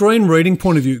 But from a green reading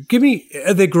point of view,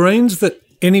 are there greens that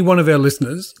any one of our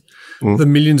listeners, the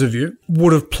millions of you,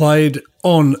 would have played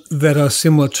on that are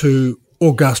similar to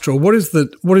Augusta? Or what is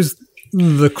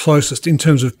the closest in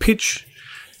terms of pitch,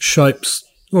 shapes,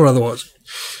 or otherwise?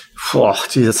 Oh,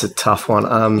 gee, that's a tough one.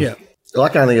 I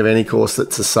can't think of any course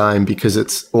that's the same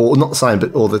because or not the same,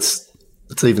 but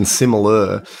it's even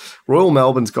similar. Royal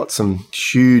Melbourne's got some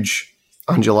huge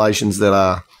undulations that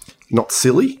are not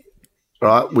silly,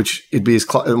 right? Which it'd be as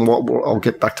close, and I'll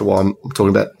get back to why I'm talking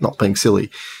about not being silly,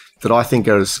 that I think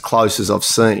are as close as I've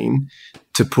seen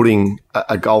to putting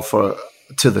a golfer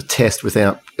to the test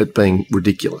without it being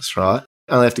ridiculous, right?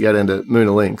 I only have to go down to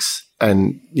Moona Links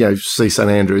and see St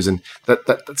Andrews, and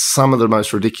that's some of the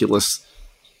most ridiculous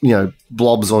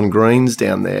blobs on greens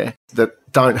down there that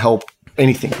don't help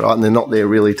anything, right? And they're not there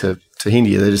really to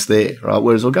hinder you, they're just there, right?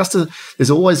 Whereas Augusta,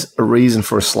 there's always a reason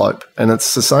for a slope, and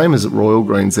it's the same as at Royal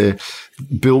Greens. They're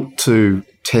built to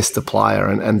test the player,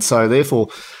 and so therefore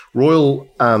Royal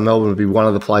Melbourne would be one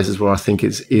of the places where I think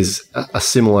is a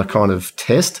similar kind of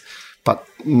test, but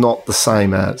not the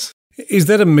same as. Is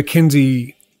that a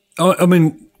Mackenzie? I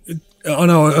mean, I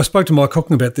know I spoke to Mike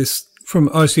Cockney about this from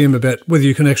OCM about whether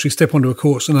you can actually step onto a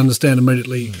course and understand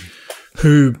immediately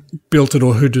who built it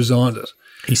or who designed it.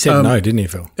 He said no, didn't he,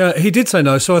 Phil? He did say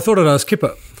no, so I thought I'd ask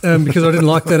Kipper because I didn't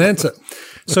like that answer.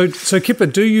 So Kipper,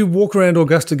 do you walk around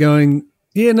Augusta going,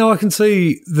 yeah, no, I can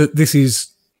see that this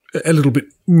is a little bit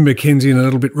Mackenzie and a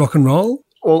little bit rock and roll?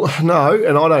 Well, no,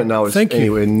 and I don't know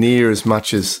anywhere near as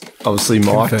much as obviously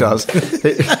Mike does.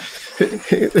 Because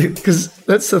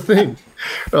that's the thing,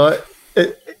 right?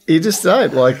 You just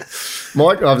don't. Like,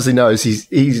 Mike obviously knows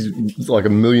he's like a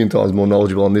million times more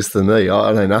knowledgeable on this than me.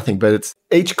 I know nothing, but it's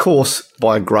each course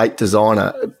by a great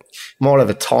designer might have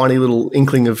a tiny little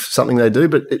inkling of something they do,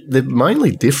 but they're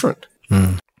mainly different.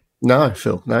 No,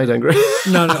 Phil. No, you don't agree.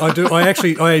 No, I do.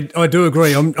 I do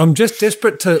agree. I'm just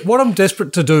desperate to. What I'm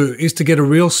desperate to do is to get a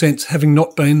real sense, having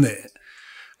not been there,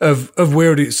 of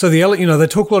where it is. So they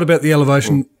talk a lot about the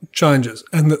elevation changes,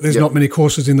 and that there's not many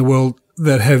courses in the world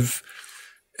that have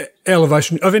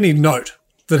elevation of any note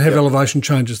that have elevation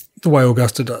changes the way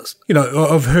Augusta does. You know,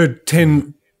 I've heard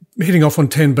 10 hitting off on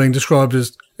 10 being described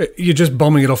as you're just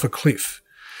bombing it off a cliff.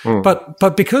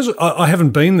 But because I haven't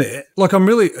been there, like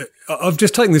I've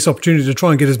just taken this opportunity to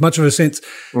try and get as much of a sense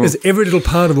as every little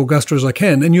part of Augusta as I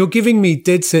can, and you're giving me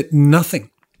dead set nothing.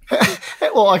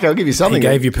 Well, okay, I'll give you something. He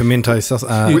gave you pimento sauce,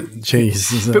 cheese.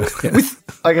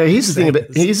 Here's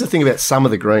the thing about some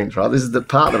of the greens, right? This is the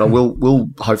part that I will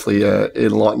hopefully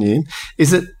enlighten you in,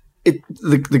 is that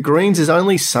the greens is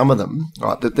only some of them,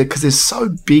 right? Because they're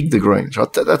so big, the greens,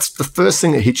 right? That's the first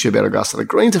thing that hits you about Augusta. The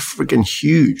greens are freaking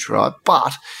huge, right?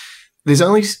 But there's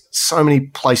only so many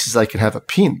places they can have a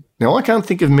pin. Now, I can't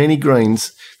think of many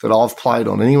greens that I've played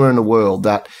on anywhere in the world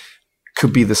that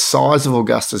could be the size of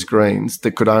Augusta's greens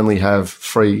that could only have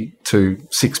 3 to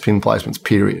 6 pin placements,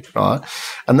 period, right?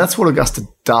 And that's what Augusta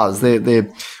does. They're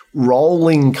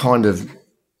rolling kind of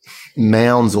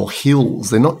mounds or hills.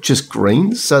 They're not just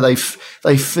greens. So they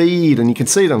feed, and you can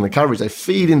see it on the coverage, they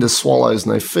feed into swallows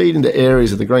and they feed into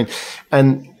areas of the green.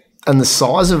 And the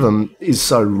size of them is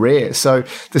so rare. So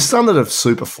there's some that are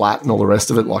super flat and all the rest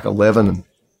of it, like 11 and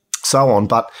so on.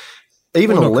 But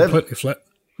even 11... completely flat.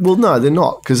 Well, no, they're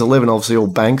not, because 11 obviously all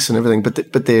banks and everything,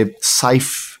 but they're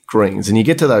safe greens. And you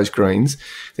get to those greens,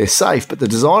 they're safe. But the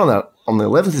design on the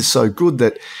 11th is so good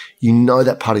that you know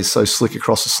that putt is so slick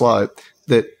across the slope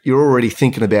that you're already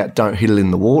thinking about don't hit it in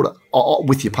the water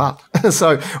with your putt.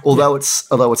 So although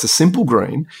it's a simple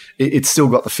green, it's still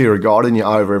got the fear of God in you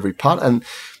over every putt. And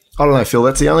I don't know, Phil,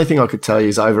 that's the only thing I could tell you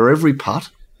is over every putt,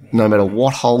 no matter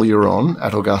what hole you're on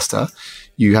at Augusta,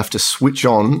 you have to switch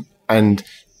on and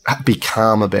be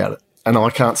calm about it. And I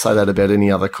can't say that about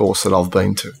any other course that I've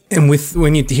been to. And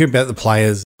when you hear about the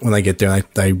players, when they get there,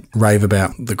 they rave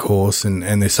about the course and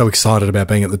they're so excited about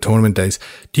being at the tournament days.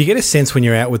 Do you get a sense when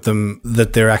you're out with them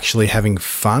that they're actually having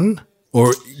fun?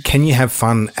 Or can you have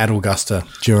fun at Augusta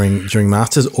during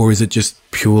Masters? Or is it just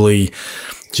purely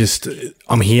just,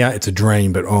 I'm here, it's a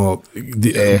dream, but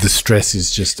the stress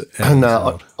is just... And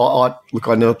I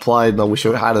never played and I wish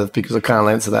I had have because I can't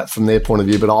answer that from their point of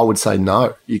view, but I would say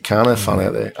no, you can't have fun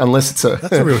out there unless it's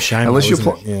That's a real shame, unless though,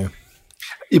 isn't it?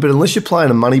 Yeah, but unless you're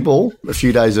playing a money ball a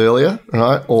few days earlier,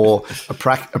 right, or a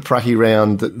pracky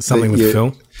round. Something with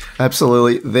Phil.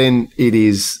 Absolutely. Then it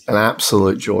is an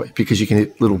absolute joy because you can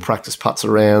hit little practice putts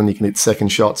around, you can hit second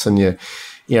shots and you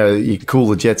can cool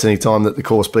the jets any time that the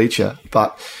course beats you.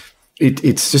 But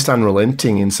it's just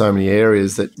unrelenting in so many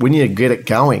areas that when you get it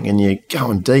going and you're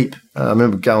going deep. I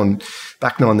remember going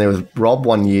back nine there with Rob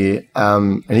one year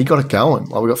and he got it going.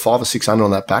 Like we got 5 or 6 under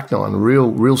on that back nine,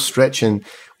 real stretch, and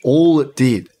all it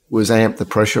did was amp the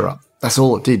pressure up. That's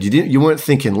all it did. You weren't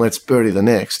thinking, let's birdie the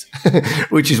next,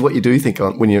 which is what you do think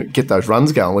on when you get those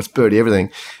runs going. Let's birdie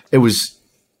everything. It was,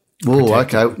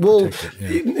 okay. Well,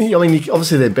 I mean,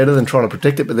 obviously they're better than trying to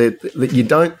protect it, but you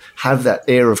don't have that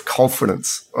air of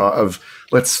confidence, right, of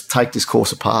let's take this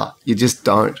course apart. You just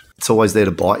don't. It's always there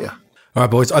to bite you. All right,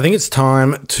 boys. I think it's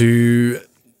time to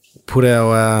put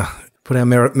our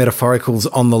metaphoricals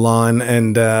on the line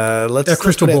and let's our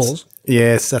crystal balls.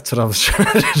 Yes, that's what I was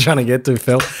trying to get to,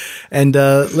 Phil. And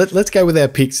let's go with our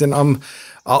picks. And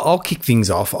I'll kick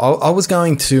things off. I was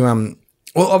going to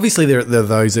well, obviously there are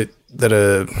those that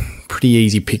are pretty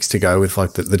easy picks to go with,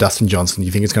 like the Dustin Johnson.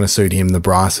 You think it's going to suit him, the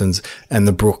Brysons and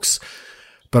the Brooks.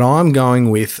 But I'm going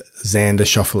with Xander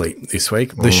Schauffele this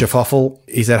week. The Schauffele,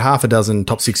 he's had half a dozen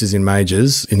top sixes in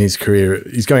majors in his career.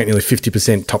 He's going at nearly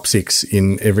 50% top six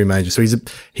in every major. So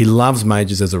he loves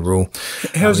majors as a rule.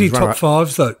 How's he top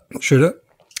fives though, Shooter?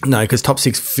 No, because top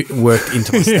six worked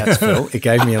into my stats, Phil. It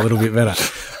gave me a little bit better.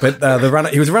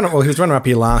 But he was runner up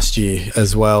here last year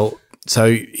as well.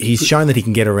 So he's shown that he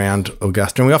can get around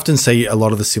Augusta. And we often see a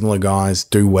lot of the similar guys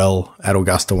do well at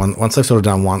Augusta. Once they've sort of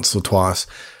done once or twice,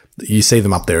 you see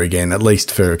them up there again, at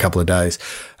least for a couple of days.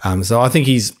 So I think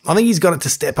he's got it to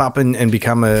step up and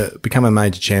become a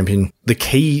major champion. The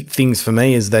key things for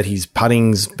me is that his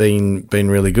putting's been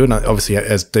really good. And obviously,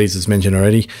 as Dees has mentioned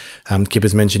already,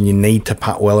 Kipper's mentioned you need to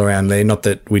putt well around there. Not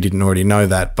that we didn't already know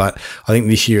that, but I think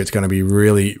this year it's going to be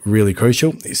really, really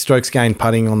crucial. His strokes gained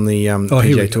putting on the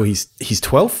PGA Tour, he's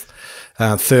 12th.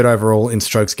 third overall in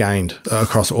strokes gained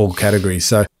across all categories.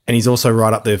 So, and he's also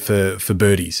right up there for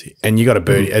birdies. And you got a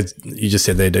birdie, as you just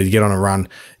said there, dude. You get on a run,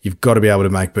 you've got to be able to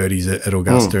make birdies at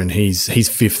Augusta, and he's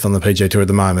fifth on the PGA Tour at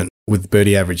the moment with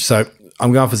birdie average. So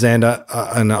I'm going for Xander,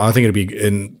 and I think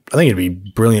it'd be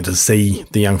brilliant to see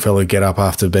the young fellow get up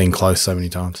after being close so many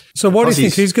times. So why do you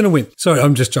think he's going to win? Sorry,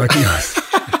 I'm just joking.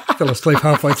 I fell asleep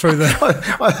halfway through there.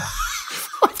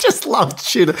 I just loved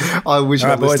shit. I wish All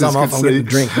right, boys, I'm off. I'm going to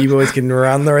drink. You boys can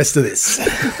run the rest of this.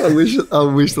 I wish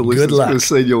the listeners could have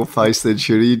seen your face then,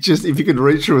 Shooter. If you could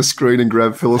reach through a screen and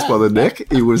grab Phyllis by the neck,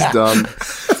 he was done.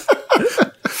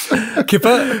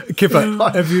 Kipper,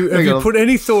 have you put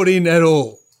any thought in at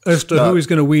all as to who is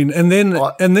going to win? And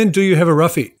then do you have a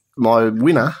roughie? My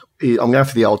winner, I'm going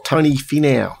for the old Tony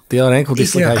Finau. The old ankle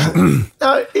dislocation.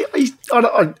 No,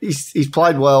 he's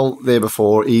played well there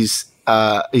before. He's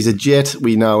a jet,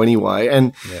 we know anyway,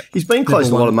 and he's been close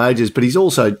to a lot of majors, but he's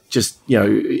also just,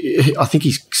 I think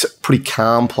he's pretty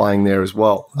calm playing there as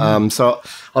well. So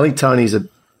I think Tony's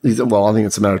I think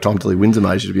it's a matter of time until he wins a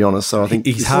major, to be honest. So I think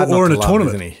he's hard not to love,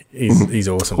 isn't he? He's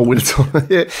awesome. Or win a tournament.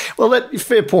 Yeah. Well,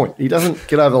 fair point. He doesn't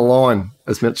get over the line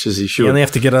as much as he should. You only have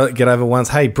to get over once.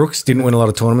 Hey, then he win a lot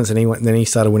of tournaments, and then he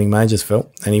started winning majors,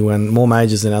 Phil, and he won more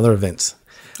majors than other events.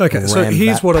 Okay, so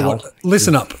here's what I want.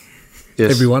 Listen up.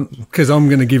 Yes. Everyone, because I'm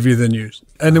going to give you the news.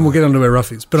 And then we'll get on to our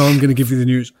roughies, but I'm going to give you the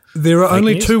news. There are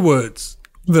only two words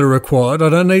that are required. I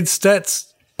don't need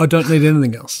stats. I don't need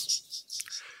anything else.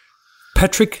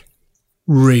 Patrick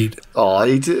Reed. Oh,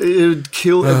 it would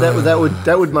kill. That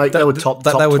would top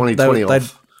 2020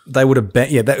 off. They would have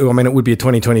bet. Yeah, it would be a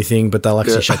 2020 thing, but they'll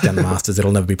actually shut down the Masters.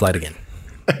 It'll never be played again.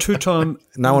 Two-time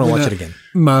no one will watch it again.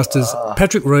 Masters.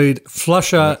 Patrick Reed,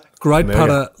 flusher, great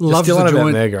putter, loves the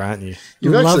joint. Merger, aren't you?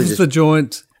 Loves the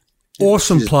joint.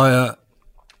 Awesome player.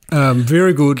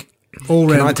 Very good. All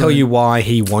round. Can I tell you why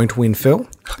he won't win, Phil?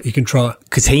 You can try.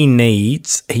 Because he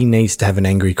needs to have an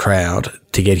angry crowd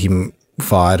to get him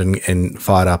fired and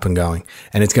fired up and going.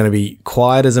 And it's going to be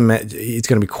quiet as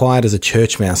a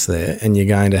church mouse there, and you're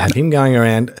going to have him going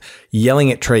around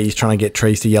yelling at trees, trying to get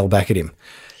trees to yell back at him.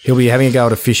 He'll be having a go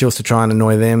at officials to try and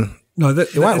annoy them. No,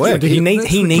 it won't work. He needs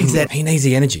that. He needs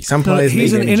the energy. Some players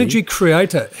he's need an energy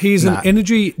creator. He's an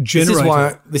energy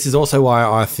generator. This is also why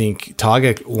I think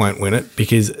Tiger won't win it,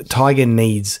 because Tiger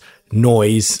needs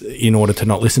noise in order to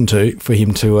not listen to for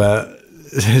him to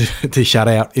to shut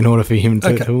out in order for him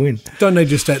to win. Don't need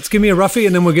your stats. Give me a roughie,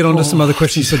 and then we'll get on to some other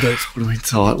questions for Dukes. Would have been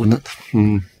tight, wouldn't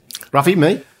it? Roughie,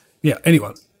 me? Yeah,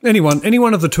 anyone, any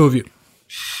one of the two of you.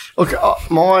 Look,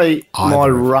 my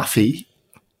roughie.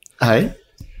 Hey,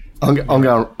 I'm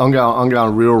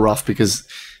going real rough, because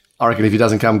I reckon if he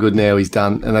doesn't come good now, he's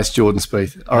done, and that's Jordan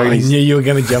Spieth. I knew you were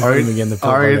going to jump on him again.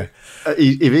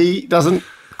 If he doesn't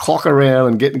clock around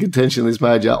and get in contention in this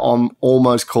major, I'm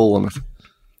almost calling it.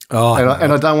 Oh,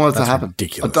 and I don't want it to happen.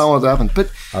 Ridiculous. I don't want it to happen. But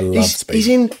I love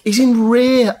Spieth. He's in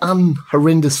rare,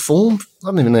 horrendous form.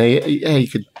 I don't even know how you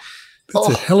could. It's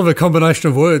a hell of a combination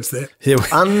of words there.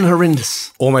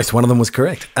 Horrendous. Almost one of them was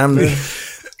correct. Can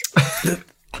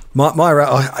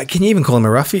you even call him a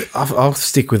roughie? I'll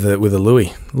stick with a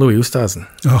Louis Oosthuizen.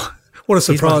 Oh, what a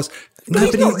surprise!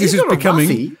 This is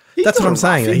becoming. That's what I'm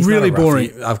saying. He's really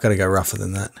boring. I've got to go rougher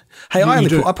than that. Hey,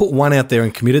 I put one out there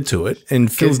and committed to it, and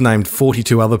Phil's named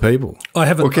 42 other people. I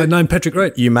haven't. I named Patrick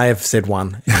Reed. You may have said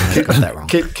one. I got that wrong.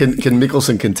 Can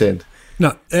Mickelson contend?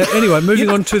 No. Anyway, moving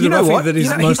on to the roughie that is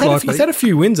most likely. He's had a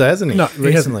few wins, hasn't he? No,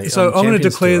 recently. So I'm going to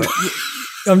declare.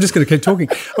 I'm just going to keep talking.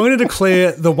 I'm going to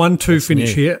declare the 1-2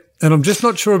 finish here, and I'm just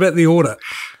not sure about the order.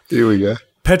 Here we go.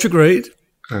 Patrick Reed.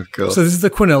 Oh God. So this is the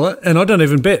Quinella, and I don't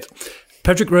even bet.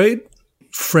 Patrick Reed.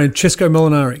 Francesco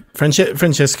Molinari.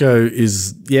 Francesco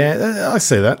is, I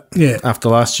see that. Yeah. After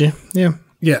last year. Yeah.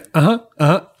 Yeah.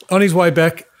 On his way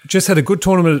back, just had a good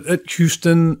tournament at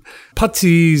Houston. Puts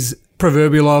his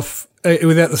proverbial off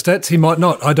without the stats. He might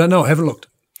not. I don't know. I haven't looked.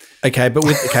 Okay, but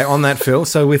on that, Phil,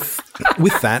 so with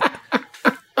that,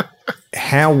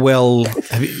 how well,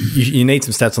 you need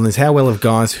some stats on this. How well have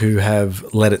guys who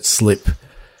have let it slip,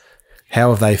 how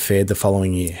have they fared the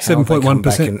following year?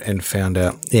 7.1%. And found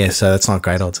out. Yeah, so that's not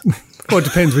great odds. Well, it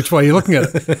depends which way you're looking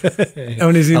at it.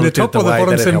 And is he in the top or the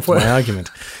bottom? 7 my argument.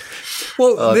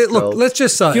 Well, look, let's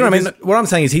just say. You know what I mean? What I'm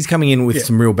saying is he's coming in with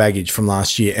some real baggage from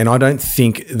last year, and I don't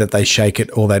think that they shake it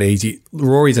all that easy.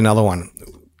 Rory's another one.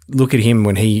 Look at him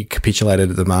when he capitulated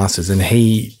at the Masters, and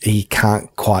he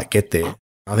can't quite get there.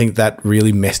 I think that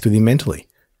really messed with him mentally.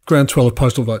 Groundswell of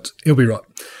postal votes. He'll be right.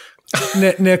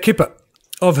 Now, Kipper,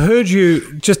 I've heard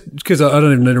you, just because I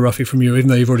don't even need a roughie from you, even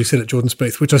though you've already said it, Jordan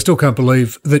Spieth, which I still can't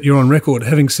believe that you're on record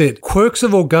having said, quirks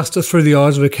of Augusta through the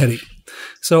eyes of a caddy.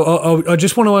 So I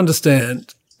just want to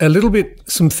understand a little bit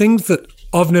some things that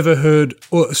I've never heard,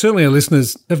 or certainly our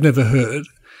listeners have never heard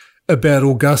about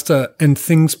Augusta, and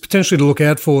things potentially to look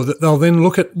out for that they'll then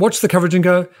watch the coverage and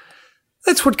go,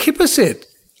 that's what Kipper said.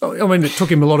 I mean, it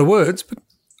took him a lot of words, but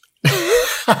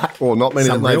or not many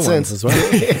Some that made real sense ones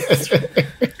as well.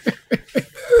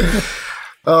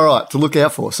 All right, to look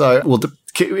out for. So,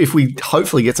 if we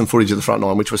hopefully get some footage of the front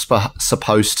nine, which we're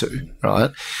supposed to,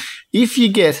 right? If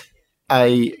you get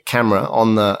a camera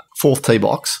on the fourth tee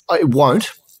box, it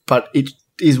won't, but it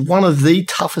is one of the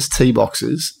toughest tee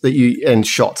boxes and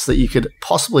shots that you could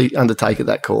possibly undertake at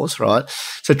that course, right?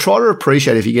 So try to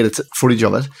appreciate, if you get footage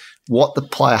of it, what the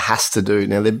player has to do.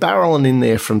 Now, they're barreling in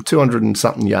there from 200 and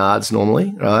something yards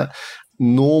normally, right?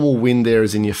 Normal wind there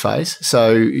is in your face,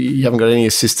 so you haven't got any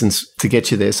assistance to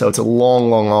get you there. So it's a long,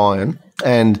 long iron,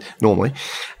 and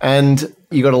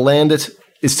you got to land it.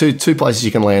 There's two places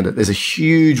you can land it. There's a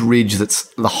huge ridge that's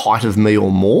the height of me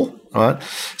or more, right?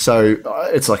 So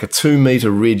it's like a 2 meter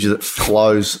ridge that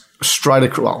flows straight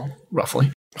across, well,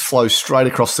 roughly flows straight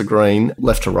across the green,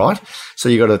 left to right. So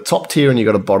you got a top tier and you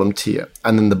got a bottom tier,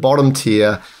 and then the bottom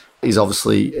tier is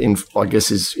obviously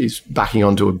is backing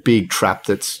onto a big trap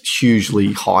that's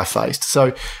hugely high faced.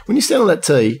 So when you stand on that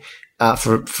tee,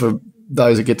 for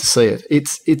those that get to see it,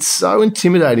 it's so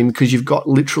intimidating because you've got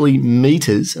literally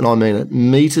meters, and I mean it,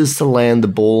 meters to land the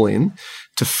ball in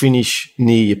to finish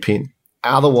near your pin.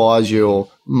 Otherwise, you're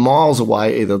miles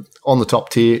away, either on the top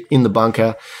tier, in the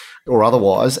bunker, or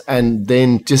otherwise, and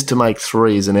then just to make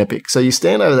three is an epic. So you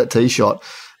stand over that tee shot,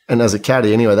 and as a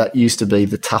caddy, anyway, that used to be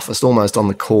the toughest almost on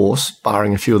the course,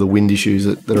 barring a few of the wind issues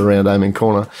that are around Amen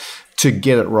Corner, to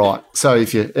get it right. So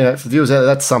if for viewers out there,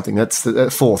 that's something. That's the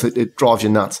fourth. It drives you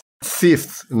nuts.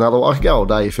 Fifth, I could go all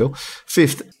day, you feel.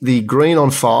 Fifth, the green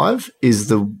on 5 is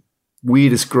the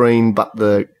weirdest green, but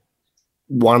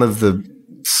one of the,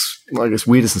 I guess,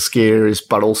 weirdest and scariest,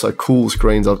 but also coolest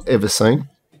greens I've ever seen.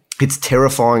 It's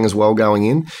terrifying as well going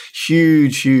in.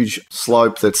 Huge, huge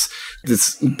slope that's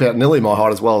about nearly my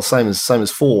height as well, same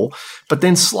as 4, but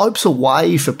then slopes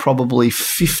away for probably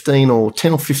 10 or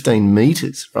 15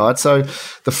 metres, right? So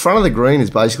the front of the green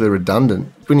is basically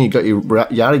redundant. When you got your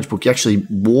yardage book, you actually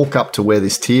walk up to where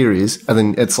this tier is, and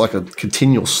then it's like a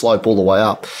continual slope all the way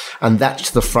up, and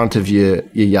that's the front of your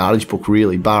yardage book,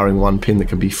 really, barring one pin that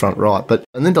can be front right.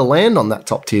 And then to land on that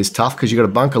top tier is tough because you've got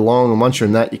to bunker long, and once you're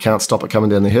in that, you can't stop it coming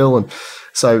down the hill. And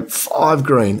so 5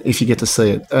 green, if you get to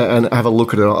see it and have a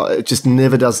look at it just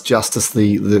never does justice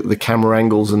the camera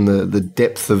angles and the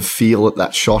depth of feel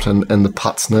that shot and the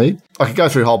putts need. I could go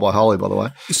through hole by hole, by the way.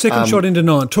 Second shot into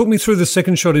 9. Talk me through the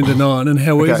second shot into 9 and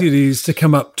how easy it is to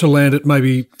come up to land it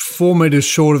maybe 4 metres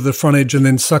short of the front edge and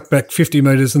then suck back 50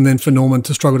 metres, and then for Norman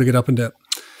to struggle to get up and down.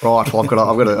 Right, well,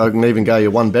 I can even go you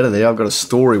one better there. I've got a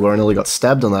story where I nearly got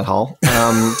stabbed on that hole.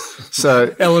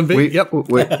 So L&B, yep.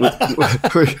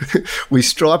 We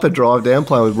stripe a drive down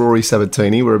playing with Rory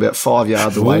Sabatini. We're about 5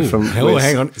 yards away from.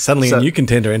 Hang on! Suddenly, a new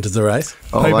contender enters the race.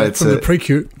 Oh, mate, from the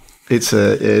pre-Q. It's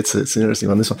an interesting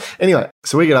one, this one. Anyway,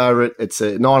 so we get over it. It's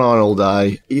a 9-9 all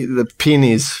day. The pin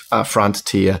is front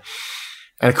tier.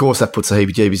 And, of course, that puts the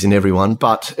heebie-jeebies in everyone,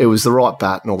 but it was the right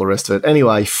bat and all the rest of it.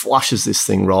 Anyway, flushes this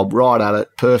thing, Rob, right at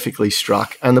it, perfectly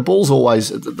struck. And the ball's always –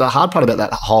 the hard part about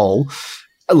that hole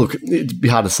 – look, it'd be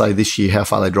hard to say this year how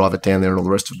far they drive it down there and all the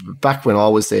rest of it. But back when I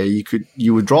was there,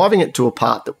 you were driving it to a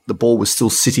part that the ball was still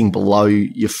sitting below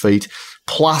your feet,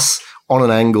 plus on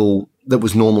an angle that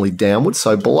was normally downwards,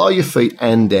 so below your feet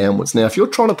and downwards. Now, if you're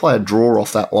trying to play a draw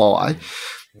off that lie,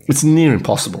 it's near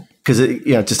impossible because it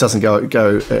just doesn't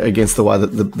go against the way that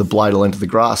the blade will enter the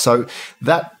grass. So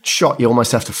that shot you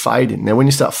almost have to fade in. Now, when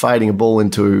you start fading a ball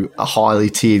into a highly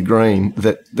tiered green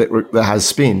that has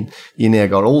spin, you now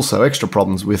got also extra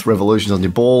problems with revolutions on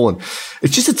your ball, and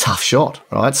it's just a tough shot,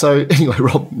 right? So anyway,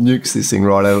 Rob nukes this thing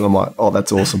right out, and I'm like, oh,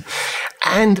 that's awesome.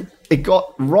 And it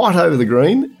got right over the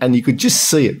green, and you could just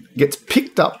see it. It gets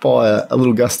picked up by a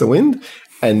little gust of wind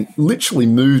and literally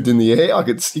moved in the air. You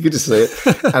could just see it.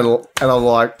 and I'm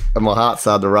like, and my heart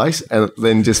started to race, and it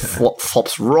then just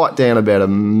flops right down about a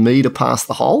metre past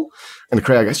the hole, and the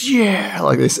crowd goes, yeah,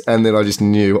 like this. And then I just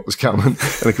knew what was coming.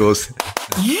 And, of course,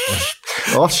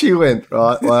 off she went,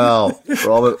 right? Wow.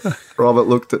 Robert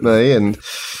looked at me, and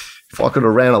if I could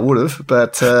have ran, I would have.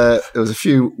 But there was a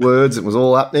few words. It was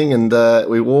all happening, and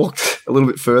we walked a little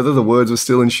bit further. The words were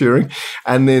still ensuring.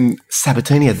 And then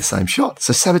Sabatini had the same shot.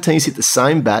 So Sabatini's hit the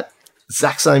same bat,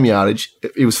 exact same yardage.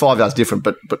 It was 5 yards different,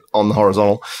 but on the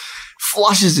horizontal.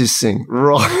 Flushes this thing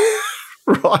right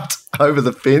right over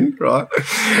the pin, right?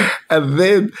 And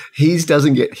then he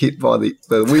doesn't get hit by the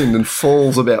wind and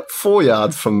falls about 4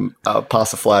 yards from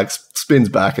past the flag, spins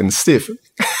back and stiff.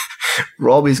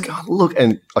 Robbie's going, look,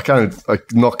 and I'm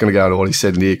not going to go into what he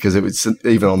said in here because it was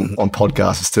even on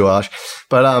podcast, it's too harsh.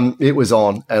 But it was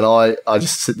on, and I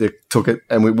just sit there, took it,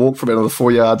 and we walked for about another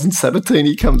 4 yards, and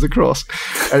Sabatini comes across,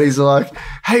 and he's like,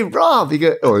 "Hey, Rob,"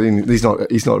 he's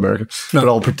not American, but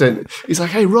I'll pretend. He's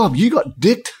like, "Hey, Rob, you got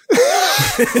dicked."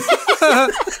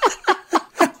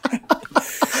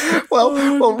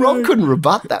 Well, Rob couldn't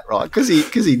rebut that, right? Because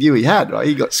he knew he had, right?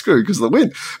 He got screwed because of the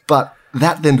win, but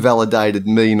that then validated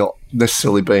me not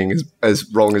necessarily being as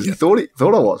wrong as he thought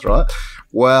I was, right?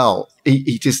 Well,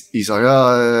 he's like,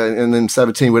 oh, and then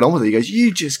Sabatini went on with it. He goes,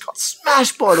 "You just got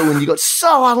smashed by the wind. You got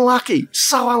so unlucky.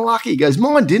 He goes,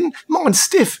 "Mine didn't. Mine's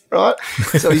stiff," right?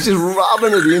 So he's just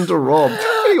rubbing it into Rob.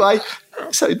 Anyway,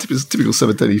 so typical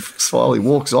Sabatini smile. He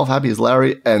walks off, happy as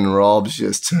Larry, and Rob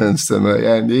just turns to me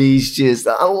and he's just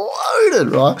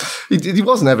unloaded, right? He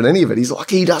wasn't having any of it. He's like,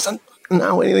 he doesn't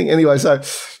know anything. Anyway, so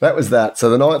that was that. So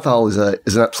the ninth hole is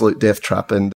an absolute death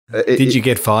trap. And did you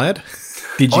get fired?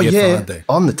 Did you get fired there?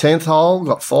 On the 10th hole,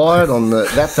 got fired. On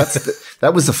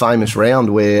that was the famous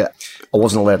round where I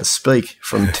wasn't allowed to speak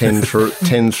from 10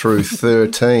 through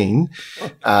 13.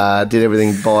 Did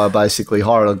everything by basically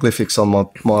hieroglyphics on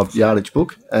my yardage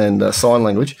book and sign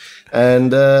language.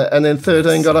 And then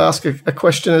 13 got to ask a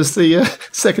question as the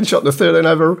second shot in the 13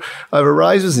 over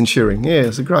Razors and Shearing. Yeah, it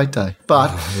was a great day.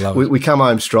 But we come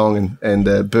home strong and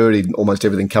birdied almost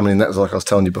everything coming in. That was like I was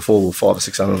telling you before, we were 500 or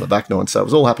 600 on the back nine. So it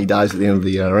was all happy days at the end of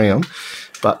the round.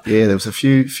 But yeah, there was a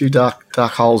few dark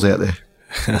holes out there.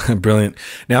 Brilliant.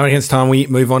 Now against time we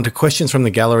move on to questions from the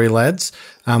gallery, lads.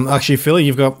 Actually, Philly,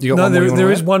 you got no, one more.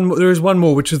 There is one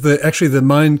more, which is the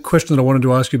main question that I wanted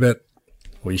to ask you about.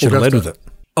 Well, you should have led with it.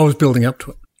 I was building up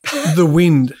to it. The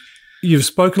wind. You've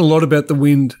spoken a lot about the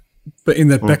wind, but in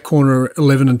that back corner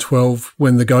 11 and 12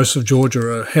 when the ghosts of Georgia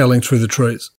are howling through the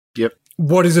trees. Yep.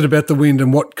 What is it about the wind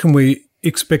and what can we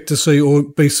expect to see or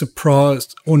be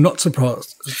surprised or not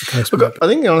surprised? As the case look, I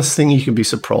think the honest thing you can be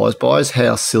surprised by is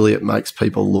how silly it makes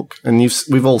people look. And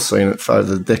we've all seen it for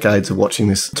the decades of watching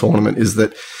this tournament is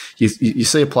that you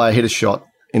see a player hit a shot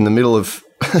in the middle of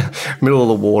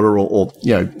the water or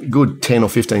good 10 or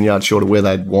 15 yards short of where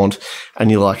they'd want.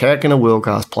 And you're like, how can a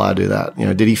world-class player do that?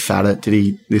 Did he fat it? Did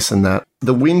he this and that?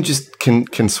 The wind just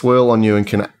can swirl on you and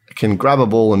can grab a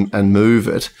ball and move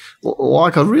it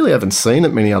like I really haven't seen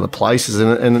it many other places.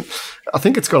 And I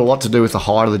think it's got a lot to do with the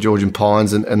height of the Georgian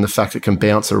Pines and the fact it can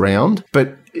bounce around.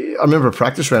 But I remember a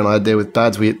practice round I had there with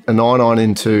Bads. We hit a 9-9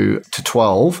 into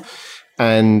 12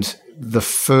 and the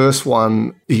first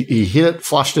one, he hit it,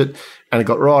 flushed it, and it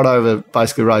got right over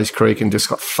basically Rays Creek and just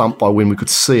got thumped by wind. We could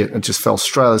see it. It just fell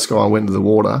straight out of the sky and went into the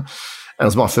water. And it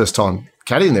was my first time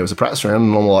caddying there. It was a practice round,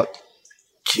 and I'm like,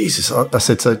 Jesus. I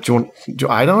said, so do you want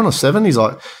 8 on or 7? He's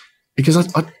like, because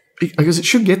I guess it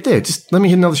should get there. Just let me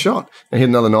hit another shot. And hit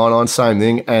another 9-9, same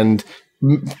thing, and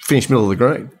finished middle of the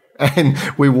green. And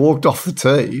we walked off the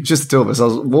tee, just the two of us. I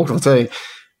walked off the tee.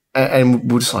 And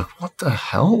we're just like, what the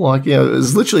hell? Like,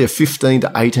 there's literally a 15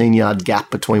 to 18 yard gap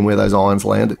between where those irons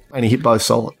landed. And he hit both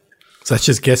solid. So that's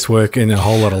just guesswork and a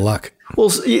whole lot of luck. Well,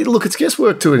 look, it's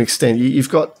guesswork to an extent. You've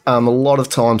got a lot of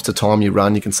times to time you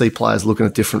run. You can see players looking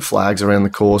at different flags around the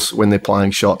course when they're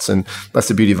playing shots, and that's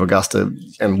the beauty of Augusta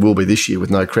and will be this year with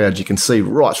no crowds. You can see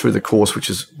right through the course, which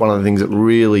is one of the things that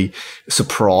really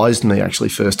surprised me actually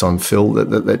first time, Phil,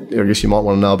 that I guess you might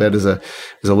want to know about as a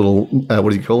little, what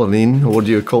do you call it, an in, or what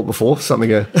do you call it before?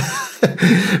 Something,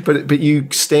 but you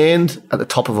stand at the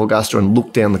top of Augusta and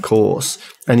look down the course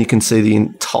and you can see the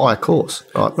entire course,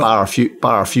 right?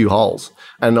 Bar a few holes.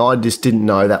 And I just didn't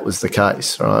know that was the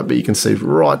case, right? But you can see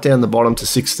right down the bottom to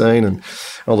 16 and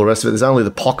all the rest of it. There's only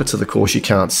the pockets of the course you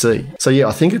can't see. So, yeah,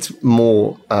 I think it's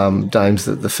more, James,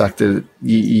 the fact that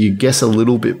you guess a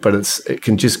little bit, but it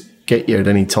can just get you at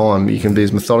any time. You can be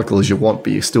as methodical as you want,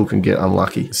 but you still can get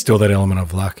unlucky. Still that element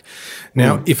of luck.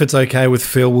 Now, if it's okay with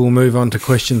Phil, we'll move on to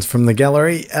questions from the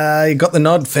gallery. You got the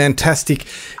nod. Fantastic.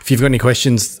 If you've got any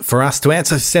questions for us to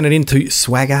answer, send it in to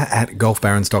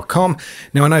swagger@golfbarons.com.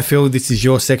 Now, I know, Phil, this is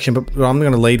your section, but I'm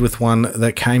going to lead with one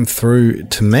that came through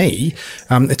to me.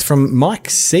 It's from Mike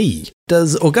C.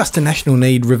 Does Augusta National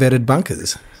need revetted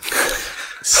bunkers?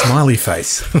 Smiley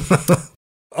face.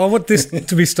 I want this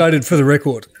to be stated for the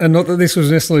record, and not that this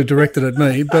was necessarily directed at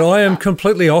me, but I am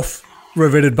completely off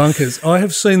revetted bunkers. I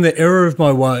have seen the error of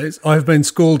my ways. I have been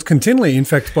schooled continually, in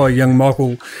fact, by young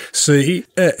Michael C.,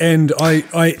 and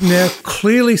I now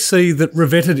clearly see that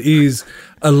revetted is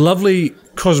a lovely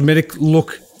cosmetic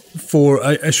look for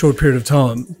a short period of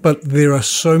time, but there are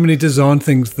so many design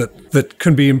things that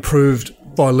can be improved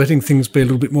by letting things be a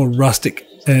little bit more rustic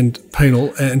and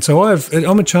penal. And so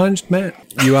I'm a changed man.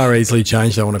 You are easily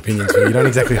changed on opinions, but you don't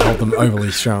exactly hold them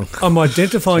overly strong. I'm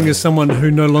identifying as someone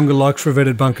who no longer likes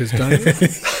revetted bunkers, don't you?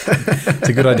 It's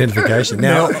a good identification.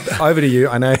 Now, over to you.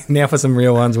 I know. Now for some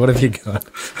real ones. What have you got?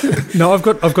 No, I've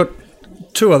got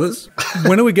two others.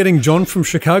 When are we getting John from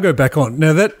Chicago back on?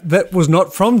 Now, that was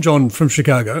not from John from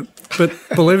Chicago, but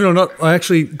believe it or not, I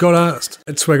actually got asked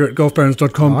at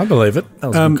swagger@golfbarons.com. I believe it. That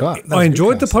was a good guy. I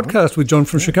enjoyed the podcast with John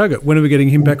from Chicago. When are we getting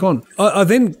him back on? I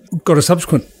then got a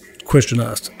subsequent question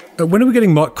asked. When are we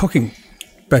getting Mike Cocking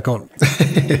back on?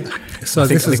 So I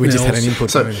think we just had an input.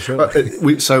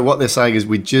 So what they're saying is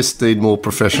we just need more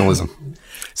professionalism.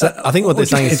 So I think what they're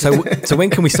saying is, so when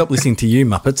can we stop listening to you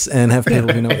Muppets and have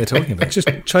people who know what they're talking about? Just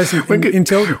chasing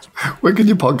intelligence. When can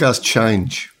your podcast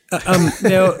change?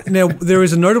 Now there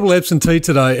is a notable absentee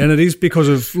today, and it is because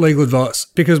of legal advice.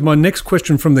 Because my next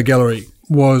question from the gallery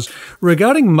was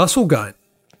regarding muscle gain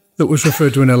that was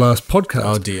referred to in our last podcast.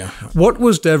 Oh dear. What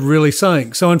was Dav really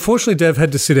saying? So unfortunately Dav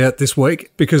had to sit out this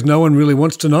week because no one really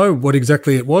wants to know what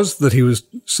exactly it was that he was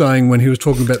saying when he was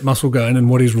talking about muscle gain and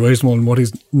what is reasonable and what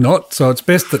is not. So it's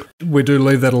best that we do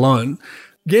leave that alone.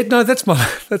 Yeah, no, that's my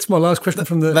last question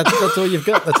from the. That's all you've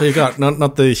got. That's all you've got.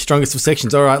 Not the strongest of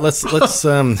sections. All right, let's. I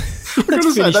don't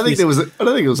think there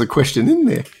was a question in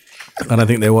there. I don't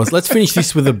think there was. Let's finish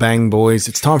this with a bang, boys.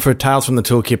 It's time for a Tales from the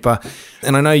Toolkipper.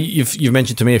 And I know you've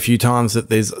mentioned to me a few times that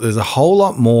there's a whole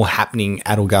lot more happening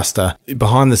at Augusta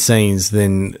behind the scenes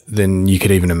than you could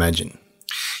even imagine.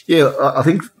 Yeah, I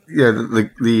think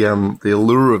the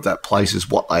allure of that place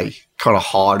is what they kind of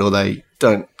hide, or they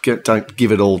don't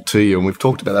give it all to you. And we've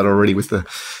talked about that already with the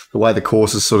way the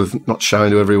course is sort of not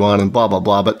shown to everyone and blah blah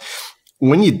blah. But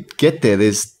when you get there,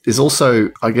 there's also,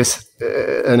 I guess,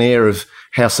 an air of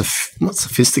how not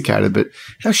sophisticated, but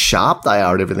how sharp they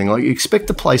are at everything. Like, you expect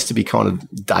the place to be kind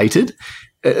of dated,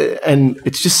 and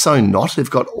it's just so not. They've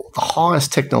got the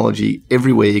highest technology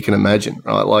everywhere you can imagine,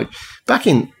 right? Like back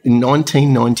in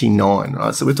 1999,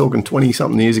 right? So we're talking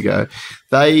 20-something years ago.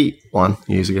 They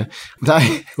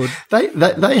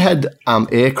had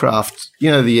aircraft. You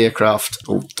know, the aircraft,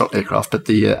 or not aircraft, but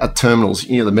the terminals.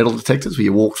 You know, the metal detectors where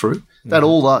you walk through. They had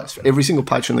all those for every single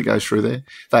patron that goes through there.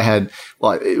 They had,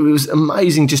 like, it was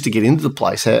amazing just to get into the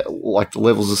place. Like the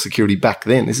levels of security back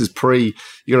then. This is you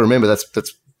got to remember that's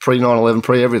pre 9/11,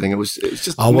 pre everything. It's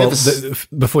just. Oh well,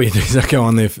 before you go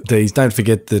on there, Dees, don't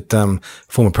forget that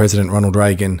former President Ronald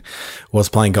Reagan was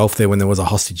playing golf there when there was a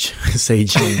hostage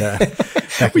siege back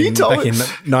in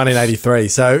 1983.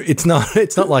 So it's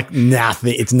not like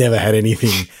nothing. It's never had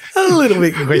anything. A little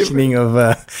bit questioning of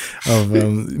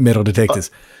metal detectors.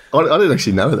 I didn't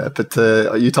actually know that, but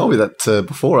you told me that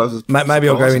before. Maybe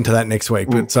I'll go into that next week.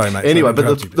 But sorry, mate. Anyway,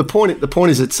 but the point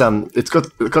is, it's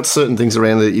got certain things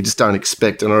around that you just don't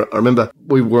expect. And I remember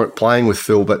we weren't playing with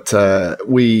Phil, but I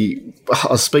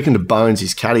was speaking to Bones,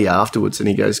 his caddy, afterwards, and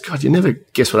he goes, "God, you never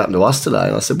guess what happened to us today."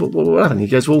 And I said, "Well, what happened?" He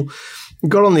goes, "Well, we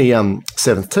got on the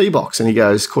seventh tee box," and he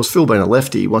goes, "Of course, Phil being a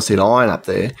lefty, he wants to hit iron up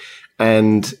there."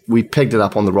 And we pegged it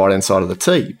up on the right-hand side of the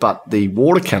tee. But the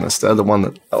water canister, the one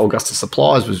that Augusta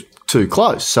supplies, was too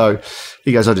close. So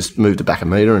he goes, I just moved it back a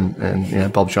metre and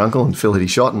Bob Junkel and Phil hit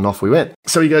his shot and off we went.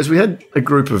 So he goes, we had a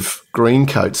group of green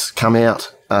coats come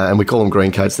out, and we call them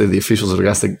green coats. They're the officials at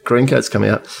Augusta. Green coats come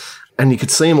out, and you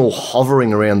could see them all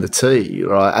hovering around the tee,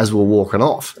 right, as we were walking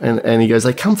off. And he goes,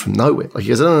 they come from nowhere. Like, he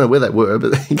goes, I don't know where they were,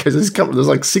 but he goes, there's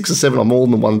like 6 or 7 or more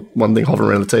than one thing hovering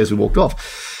around the tee as we walked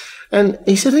off. And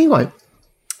he said, anyway,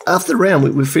 after the round,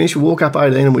 we finished, we walk up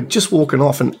 18 and we're just walking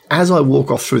off. And as I walk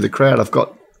off through the crowd, I've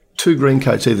got 2 green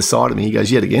coats either side of me. He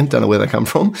goes, yet again, don't know where they come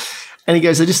from. And he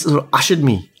goes, they just sort of ushered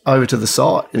me over to the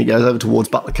side. And he goes over towards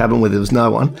Butler Cabin where there was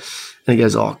no one. And he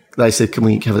goes, they said, can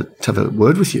we have a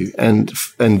word with you? And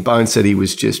Bones said he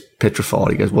was just petrified.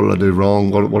 He goes, what did I do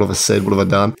wrong? What have I said? What have I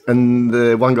done? And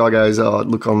the one guy goes,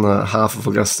 look, on behalf of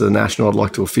Augusta National, I'd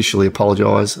like to officially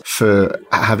apologise for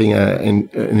having an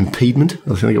impediment.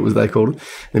 I think it was they called it.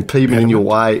 An impediment in your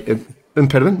way.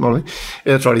 Impediment, might be.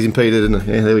 Yeah, that's right, he's impeded. And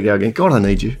yeah, there we go again. God, I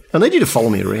need you. I need you to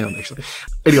follow me around, actually.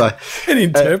 Anyway. An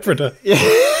interpreter.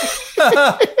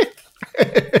 Yeah.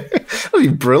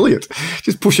 That'd be brilliant.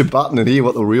 Just push a button and hear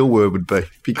what the real word would be. It'd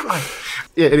be great.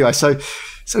 Yeah, anyway, so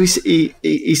he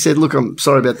said, look, I'm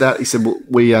sorry about that. He said, well,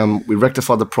 we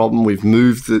rectified the problem. We've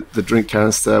moved the drink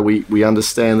canister. We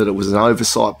understand that it was an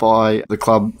oversight by the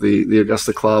club, the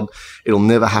Augusta club. It'll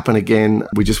never happen again.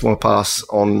 We just want to pass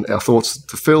on our thoughts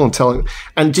to Phil and tell him.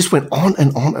 And it just went on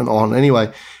and on and on.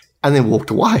 Anyway, and then walked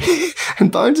away.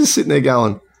 And Bones is sitting there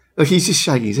going, Like, he's just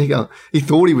shaking his head going, he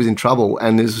thought he was in trouble,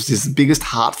 and there was this biggest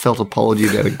heartfelt apology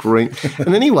about a green.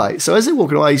 And anyway, so as they're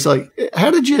walking away, he's like,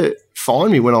 how did you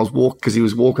find me when I was walking? Because he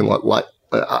was walking like late,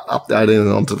 up the 18 and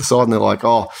onto the side, and they're like,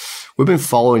 oh, we've been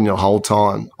following you the whole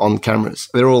time on cameras.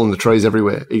 They're all in the trees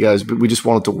everywhere. He goes, but we just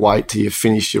wanted to wait till you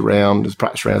finished your round, as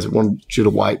practice rounds. We wanted you to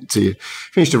wait until you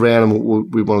finished the round,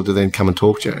 and we wanted to then come and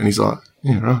talk to you. And he's like,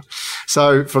 yeah, right.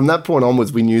 So from that point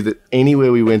onwards, we knew that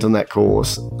anywhere we went on that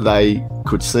course, they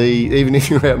could see, even if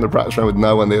you were out in the practice round with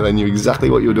no one there, they knew exactly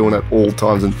what you were doing at all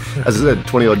times. And as I said,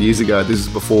 20 odd years ago, this is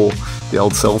before the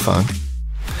old cell phone,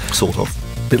 sort of.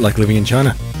 Bit like living in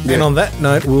China. Yeah. And on that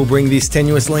note, we'll bring this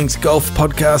Tenuous Links Golf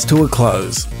podcast to a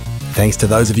close. Thanks to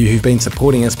those of you who've been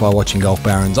supporting us by watching Golf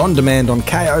Barons on demand on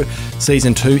KO.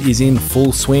 Season 2 is in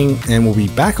full swing, and we'll be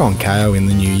back on KO in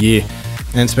the new year.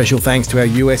 And special thanks to our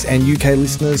US and UK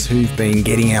listeners who've been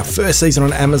getting our first season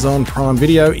on Amazon Prime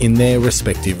Video in their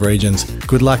respective regions.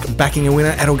 Good luck backing a winner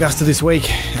at Augusta this week.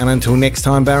 And until next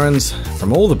time, Barons,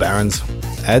 from all the Barons,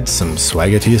 add some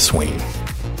swagger to your swing.